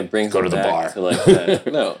it brings go to the bar. To like that,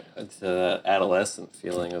 to that adolescent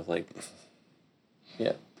feeling of like,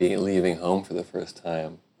 leaving home for the first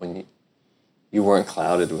time when you weren't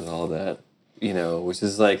clouded with all that, which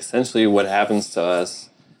is like essentially what happens to us.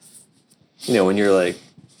 When you're like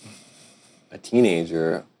a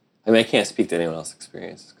teenager, I can't speak to anyone else's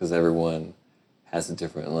experience because everyone has a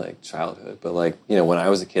different like childhood. But like, when I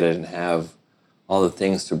was a kid, I didn't have all the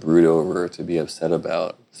things to brood over, to be upset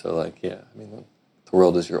about. So like, the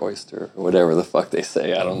world is your oyster or whatever the fuck they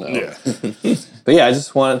say. I don't know. Yeah. But I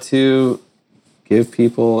just wanted to give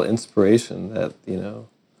people inspiration that,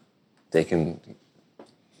 they can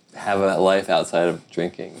have a life outside of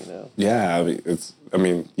drinking, Yeah,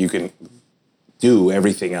 you can do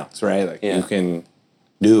everything else, right? Like you can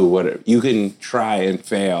do whatever. You can try and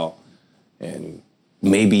fail and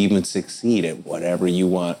maybe even succeed at whatever you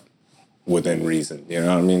want within reason. You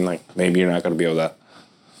know what I mean? Like maybe you're not going to be able to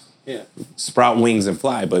sprout wings and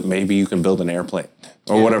fly, but maybe you can build an airplane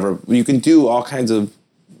or whatever. You can do all kinds of.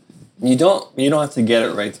 You don't have to get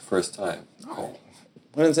it right the first time. Oh,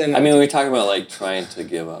 I mean, we're talking about like trying to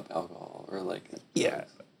give up alcohol or like. Yeah,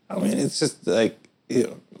 I mean, it's just like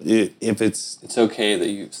if it's okay that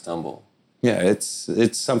you stumble. Yeah,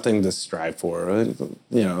 it's something to strive for.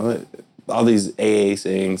 You know, all these AA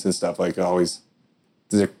sayings and stuff like always,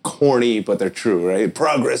 they're corny but they're true, right?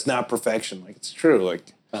 Progress, not perfection. Like it's true.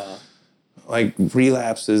 Like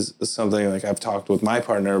relapse is something like I've talked with my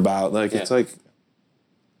partner about. Like it's like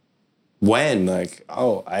when, like,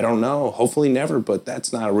 oh, I don't know. Hopefully never, but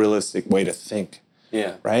that's not a realistic way to think.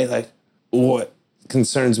 Yeah. Right? Like what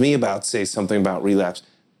concerns me about, say, something about relapse,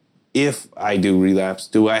 if I do relapse,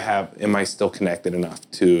 am I still connected enough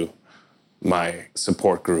to my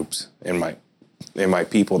support groups and my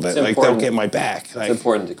people that like they'll get my back? Like, it's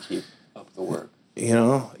important to keep up the work. You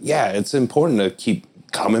know, yeah, it's important to keep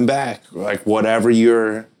coming back. Like whatever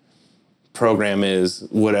your program is,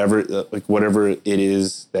 whatever it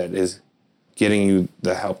is that is getting you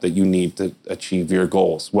the help that you need to achieve your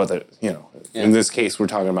goals. Whether, you know, in this case we're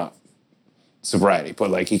talking about sobriety, but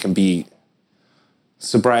like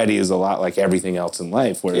sobriety is a lot like everything else in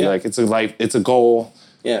life, where like it's a goal.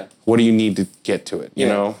 Yeah. What do you need to get to it? You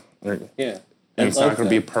know. And it's not going to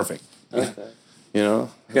be perfect. I like that. You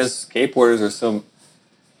know, because skateboarders are so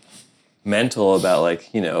mental about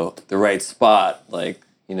like, you know, the right spot, like,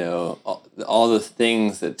 you know, all the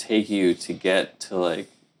things that take you to get to like,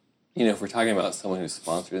 you know, if we're talking about someone who's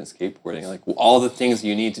sponsored in skateboarding, like all the things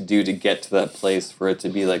you need to do to get to that place for it to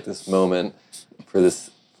be like this moment, for this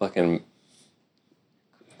fucking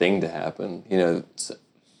thing to happen, you know,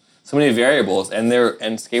 so many variables, and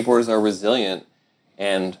skateboarders are resilient,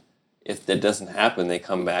 and if that doesn't happen, they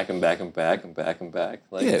come back and back and back and back and back.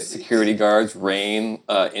 Like security guards, rain,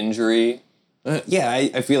 injury.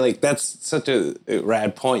 I feel like that's such a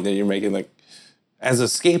rad point that you're making. Like, as a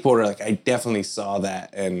skateboarder, like I definitely saw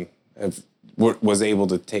that and was able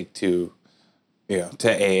to take to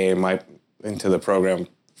AA into the program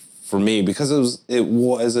for me, because it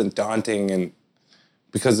wasn't daunting, and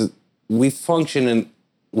because we function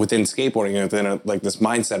within skateboarding within like this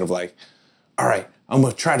mindset of like, all right, I'm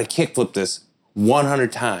going to try to kickflip this 100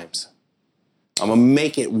 times. I'm going to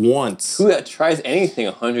make it once. Who tries anything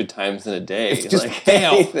 100 times in a day? It's just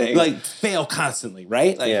like, fail constantly,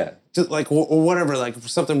 right? Like, just like, or whatever, like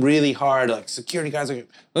something really hard, like security guys are going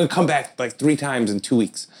to come back like 3 times in 2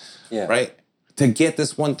 weeks, right? To get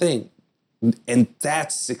this one thing. And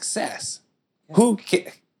that's success. Who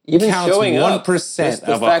even counts showing 1% up, of 100%?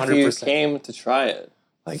 The fact that you came to try it.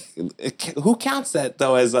 Like, who counts that,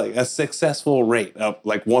 though, as, like, a successful rate of,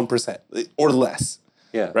 like, 1% or less?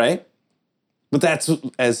 Yeah. Right? But that's,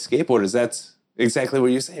 as skateboarders, that's exactly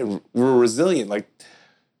what you're saying. We're resilient. Like,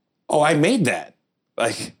 oh, I made that.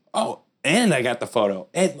 Like, oh, and I got the photo.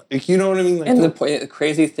 And, you know what I mean? Like, and the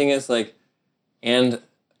crazy thing is, like, and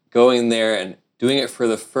going there and doing it for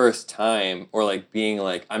the first time, or, like, being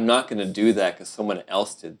like, I'm not going to do that because someone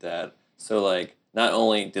else did that. So, like, not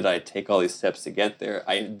only did I take all these steps to get there,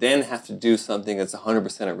 I then have to do something that's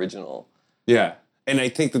 100% original. Yeah. And I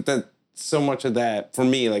think that so much of that, for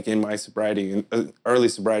me, like in my sobriety, early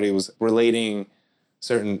sobriety, was relating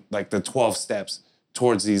certain, like the 12 steps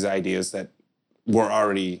towards these ideas that were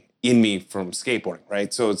already in me from skateboarding,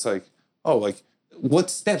 right? So it's like, oh, like, what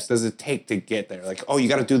steps does it take to get there? Like, oh, you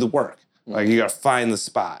got to do the work. Like, you got to find the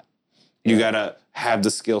spot. You got to have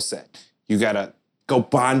the skill set. You got to go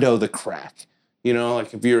bondo the crack. You know,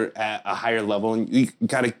 like if you're at a higher level, and you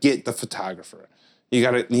got to get the photographer. You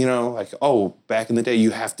got to, you know, like, oh, back in the day, you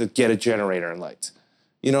have to get a generator and lights.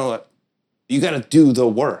 You know, like, you got to do the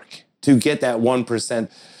work to get that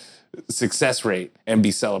 1% success rate and be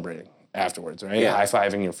celebrating afterwards, right? Yeah.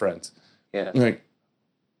 High-fiving your friends. Yeah. Like,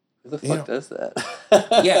 who the fuck does that?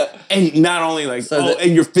 Yeah. And not only like,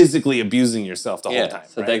 and you're physically abusing yourself the whole time.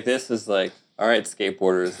 So like this is like, all right,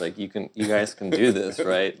 skateboarders, like you guys can do this,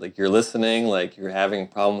 right? Like you're listening, like you're having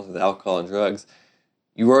problems with alcohol and drugs.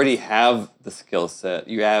 You already have the skill set.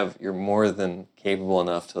 You're more than capable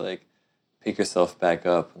enough to like pick yourself back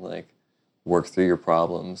up and like work through your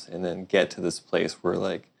problems and then get to this place where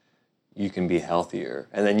like you can be healthier.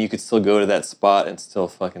 And then you could still go to that spot and still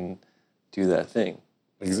fucking do that thing.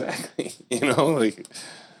 Exactly. You know, like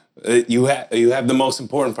you have the most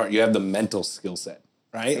important part. You have the mental skill set.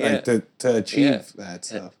 Right, like to achieve that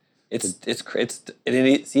stuff. It's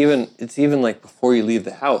even like before you leave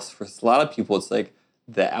the house. For a lot of people, it's like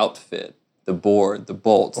the outfit, the board, the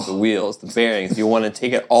bolts, the wheels, the bearings. You want to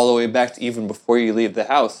take it all the way back to even before you leave the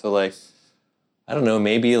house. So like, I don't know,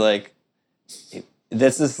 maybe like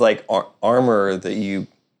this is like armor that you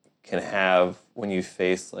can have when you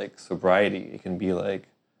face like sobriety. It can be like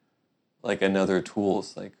another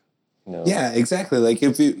tools, like, you know. Yeah, exactly. Like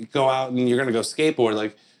if you go out and you're gonna go skateboard,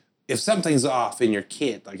 like if something's off in your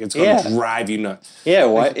kit, like it's gonna drive you nuts. Yeah,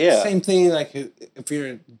 like, same thing. Like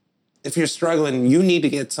if you're struggling, you need to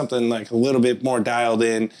get something like a little bit more dialed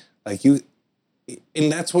in. Like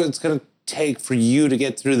and that's what it's gonna take for you to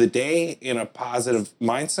get through the day in a positive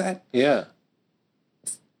mindset. Yeah.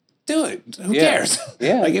 Do it. Who cares?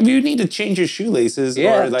 Yeah. Like if you need to change your shoelaces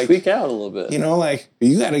or like tweak out a little bit. You know, like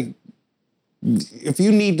you gotta. If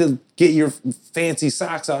you need to get your fancy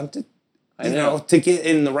socks on, to get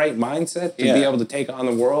in the right mindset to be able to take on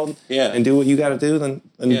the world and do what you got to do, then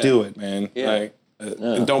do it, man. Yeah.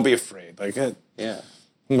 Like, don't be afraid. Like,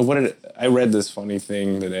 I read this funny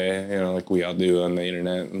thing today, you know, like we all do on the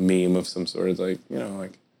internet, a meme of some sort. It's like, you know,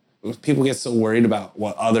 like people get so worried about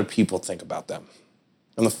what other people think about them.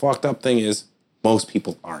 And the fucked up thing is most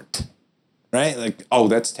people aren't, right? Like, oh,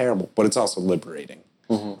 that's terrible, but it's also liberating.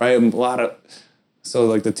 Mm-hmm. Right? So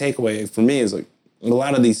like the takeaway for me is like a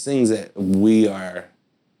lot of these things that we are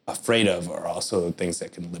afraid of are also things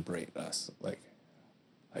that can liberate us. Like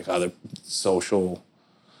other social,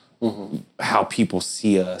 how people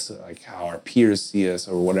see us, like how our peers see us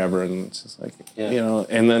or whatever. And it's just like, you know,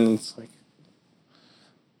 and then it's like,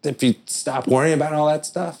 if you stop worrying about all that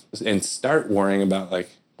stuff and start worrying about like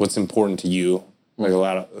what's important to you, like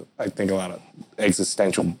I think a lot of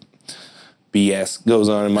existential BS goes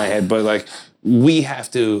on in my head, but like we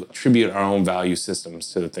have to attribute our own value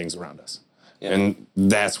systems to the things around us. Yeah. And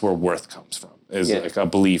that's where worth comes from, is like a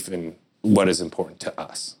belief in what is important to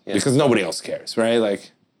us because nobody else cares, right?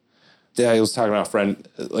 Like I was talking about a friend,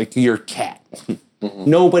 like your cat.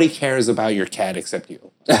 Nobody cares about your cat except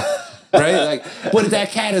you. Right? Like, but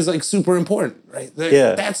that cat is like super important, right? Like,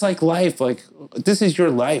 that's like life. Like, this is your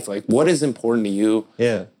life. Like, what is important to you?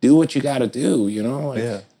 Yeah. Do what you got to do, you know?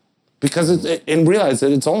 Like, because and realize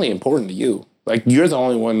that it's only important to you. Like, you're the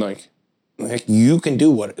only one, like you can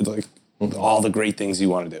do all the great things you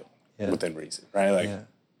want to do within reason, right? Like,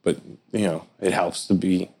 but, you know, it helps to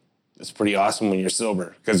be, it's pretty awesome when you're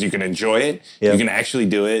sober because you can enjoy it. You can actually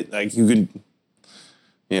do it. Like, you could,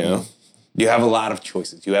 you know, you have a lot of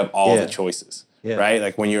choices. You have all the choices, right?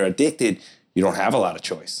 Like, when you're addicted, you don't have a lot of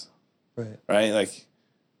choice, right? Like,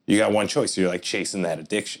 you got one choice. You're, like, chasing that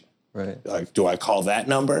addiction. Right. Like, do I call that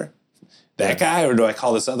number? That guy, or do I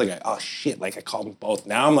call this other guy? Oh shit! Like I called them both.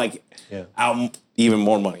 Now I'm like, out even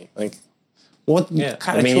more money. Like, what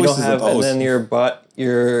kind of choices you don't have, are those? And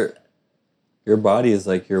then your body is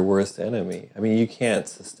like your worst enemy. I mean, you can't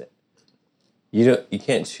sustain. You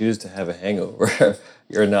can't choose to have a hangover.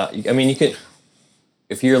 You're not. I mean, you can.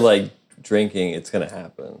 If you're like drinking, it's gonna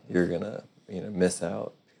happen. You're gonna miss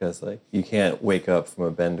out because like you can't wake up from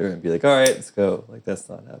a bender and be like, all right, let's go. Like that's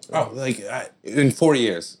not happening. Oh, like in 4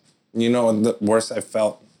 years. You know, the worst I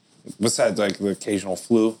felt, besides like the occasional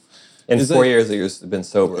flu. In 4 years that you've been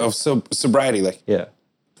sober. Oh, sobriety, like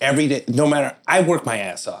every day, no matter, I work my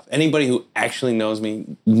ass off. Anybody who actually knows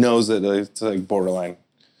me knows that it's like borderline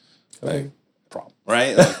problem,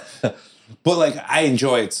 right? Like, but like I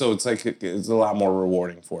enjoy it, so it's like it's a lot more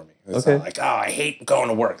rewarding for me. It's not like, oh, I hate going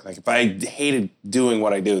to work. Like if I hated doing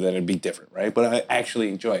what I do, then it'd be different, right? But I actually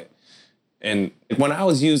enjoy it. And when I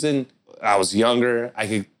was younger, I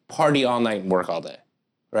could party all night and work all day,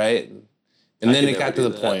 right? And then it got to the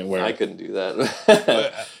point where I couldn't do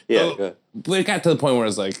that. But it got to the point where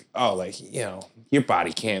it's like, oh, like, you know, your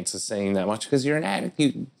body can't sustain that much because you're an addict.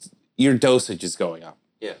 Your dosage is going up.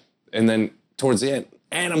 Yeah. And then towards the end,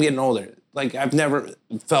 and I'm getting older. Like I've never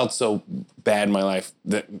felt so bad in my life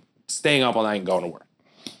that staying up all night and going to work,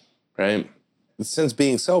 right? Since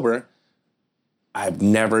being sober, I've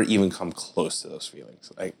never even come close to those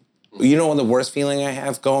feelings. Like, you know what the worst feeling I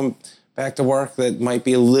have going back to work that might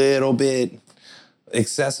be a little bit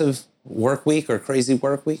excessive work week or crazy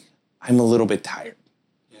work week? I'm a little bit tired.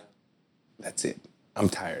 Yeah. That's it. I'm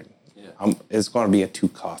tired. Yeah. It's going to be a 2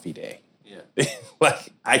 coffee day. Yeah.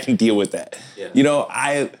 Like, I can deal with that. Yeah. You know,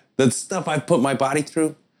 the stuff I've put my body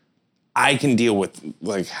through, I can deal with,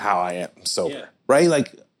 like, how I am sober. Right?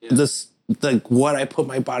 Like, what I put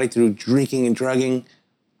my body through, drinking and drugging,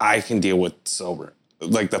 I can deal with sober.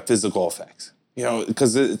 Like the physical effects, you know,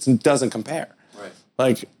 because it doesn't compare. Right.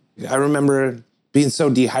 Like I remember being so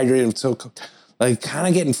dehydrated and so like kind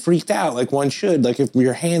of getting freaked out, like one should. Like if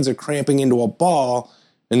your hands are cramping into a ball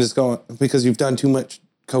and just going because you've done too much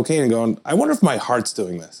cocaine and going, I wonder if my heart's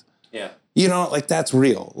doing this. Yeah. You know, like that's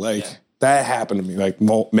real. Like that happened to me like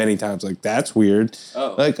many times. Like, that's weird.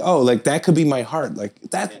 Like that could be my heart. Like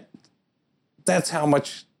that's how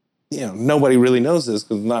much, nobody really knows this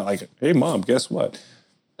because it's not like, hey, Mom, guess what?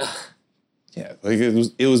 Yeah, like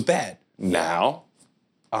it was bad. Now,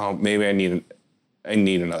 maybe I need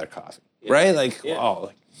another coffee, right? Like,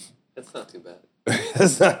 like That's not too bad.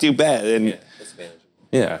 that's not too bad, and It's manageable.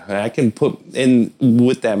 yeah, I can put in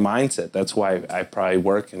with that mindset. That's why I probably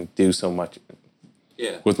work and do so much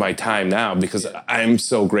with my time now because I'm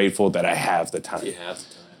so grateful that I have the time. You have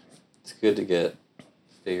the time. It's good to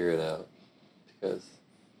figure it out because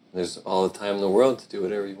there's all the time in the world to do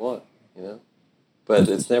whatever you want, But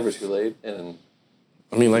it's never too late, and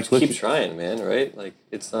I mean, like, keep trying, man. Right? Like,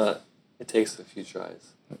 it's not. It takes a few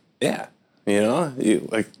tries. Yeah, you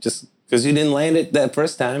like just because you didn't land it that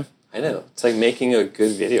first time. I know. It's like making a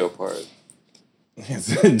good video part.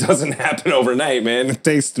 It doesn't happen overnight, man. It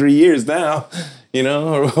takes 3 years now,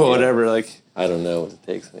 or whatever. Like, I don't know what it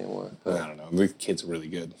takes anymore. But I don't know. The kids are really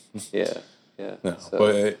good. Yeah. No, So,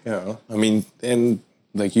 but I mean, and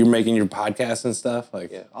like you're making your podcast and stuff,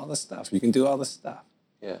 like all this stuff. You can do all this stuff.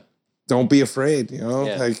 yeah. Don't be afraid,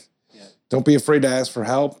 like don't be afraid to ask for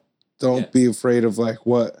help. Don't be afraid of like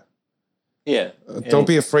what. Yeah. Don't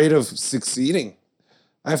be afraid of succeeding.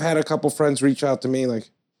 I've had a couple friends reach out to me, like,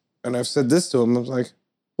 and I've said this to them. I was like,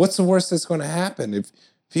 what's the worst that's going to happen? If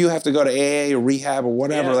you have to go to AA or rehab or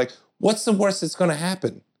whatever, like, what's the worst that's going to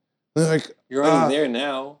happen? They're like, You're already there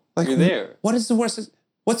now. like, You're there. What's the worst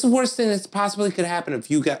thing that's possibly could happen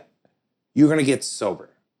if you're going to get sober?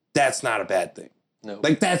 That's not a bad thing. No.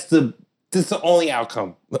 Like, that's the only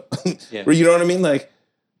outcome. Yeah. You know what I mean? Like,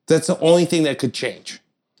 that's the only thing that could change.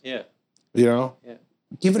 Yeah. Yeah.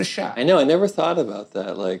 Give it a shot. I know. I never thought about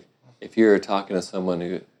that. Like, if you're talking to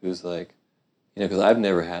someone who's like, because I've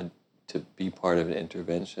never had to be part of an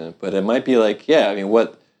intervention, but it might be like,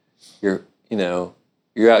 what you're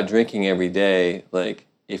out drinking every day. Like,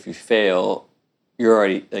 if you fail, you're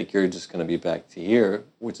already like, you're just going to be back to here,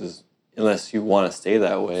 which is, unless you want to stay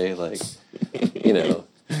that way, like,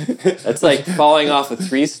 that's like falling off a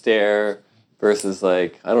 3-stair versus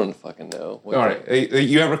like, I don't fucking know. All right.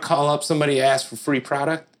 You ever call up somebody to ask for free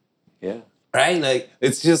product? Yeah. Right? Like,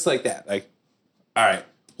 it's just like that. Like, all right.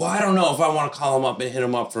 Well, I don't know if I want to call them up and hit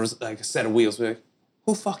them up for like a set of wheels. Like,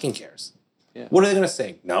 who fucking cares? Yeah. What are they going to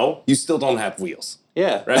say? No, you still don't have wheels.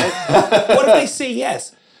 Yeah. Right? What if they say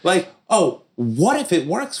yes? Like, oh, what if it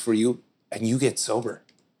works for you and you get sober?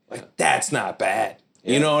 Like, that's not bad.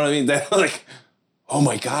 Yeah. You know what I mean? That, like, oh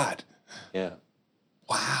my God. Yeah.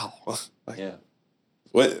 Wow. Like, Yeah.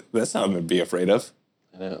 what? That's not to be afraid of.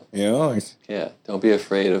 I know. Like, Yeah. Don't be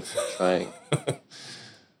afraid of trying.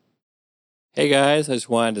 Hey guys, I just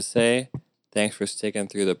wanted to say thanks for sticking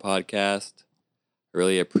through the podcast.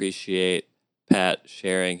 Really appreciate Pat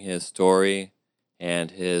sharing his story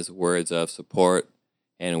and his words of support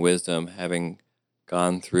and wisdom, having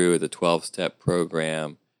gone through the 12-step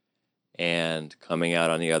program and coming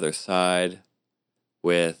out on the other side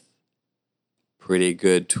with pretty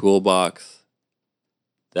good toolbox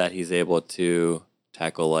that he's able to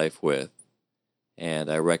tackle life with.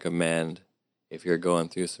 And I recommend, if you're going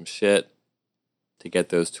through some shit, to get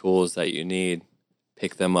those tools that you need,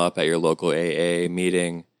 pick them up at your local AA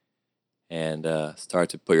meeting, and start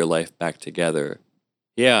to put your life back together.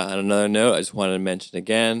 Yeah, on another note, I just wanted to mention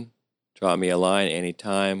again, drop me a line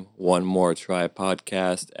anytime,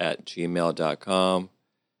 onemoretrypodcast@gmail.com.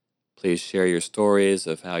 Please share your stories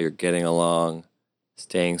of how you're getting along,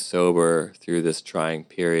 staying sober through this trying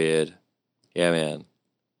period. Yeah, man,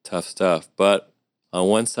 tough stuff. But on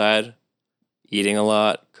one side, eating a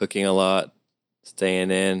lot, cooking a lot,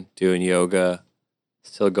 staying in, doing yoga,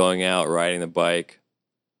 still going out, riding the bike,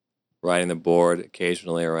 riding the board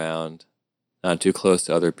occasionally around, not too close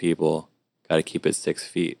to other people. Got to keep it 6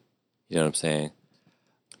 feet. You know what I'm saying?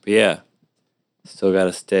 But yeah, still got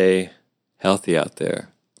to stay healthy out there.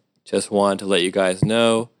 Just wanted to let you guys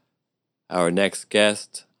know our next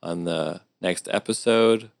guest on the next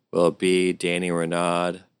episode will be Danny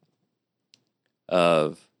Renaud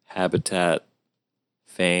of Habitat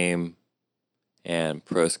fame and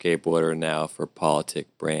pro skateboarder now for Politic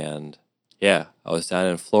brand. Yeah, I was down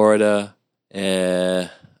in Florida, I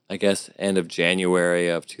guess end of January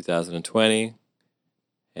of 2020,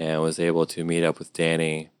 and was able to meet up with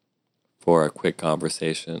Danny for a quick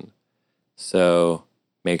conversation. So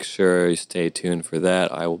make sure you stay tuned for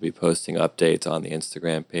that. I will be posting updates on the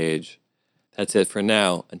Instagram page. That's it for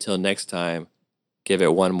now. Until next time, give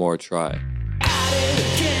it one more try.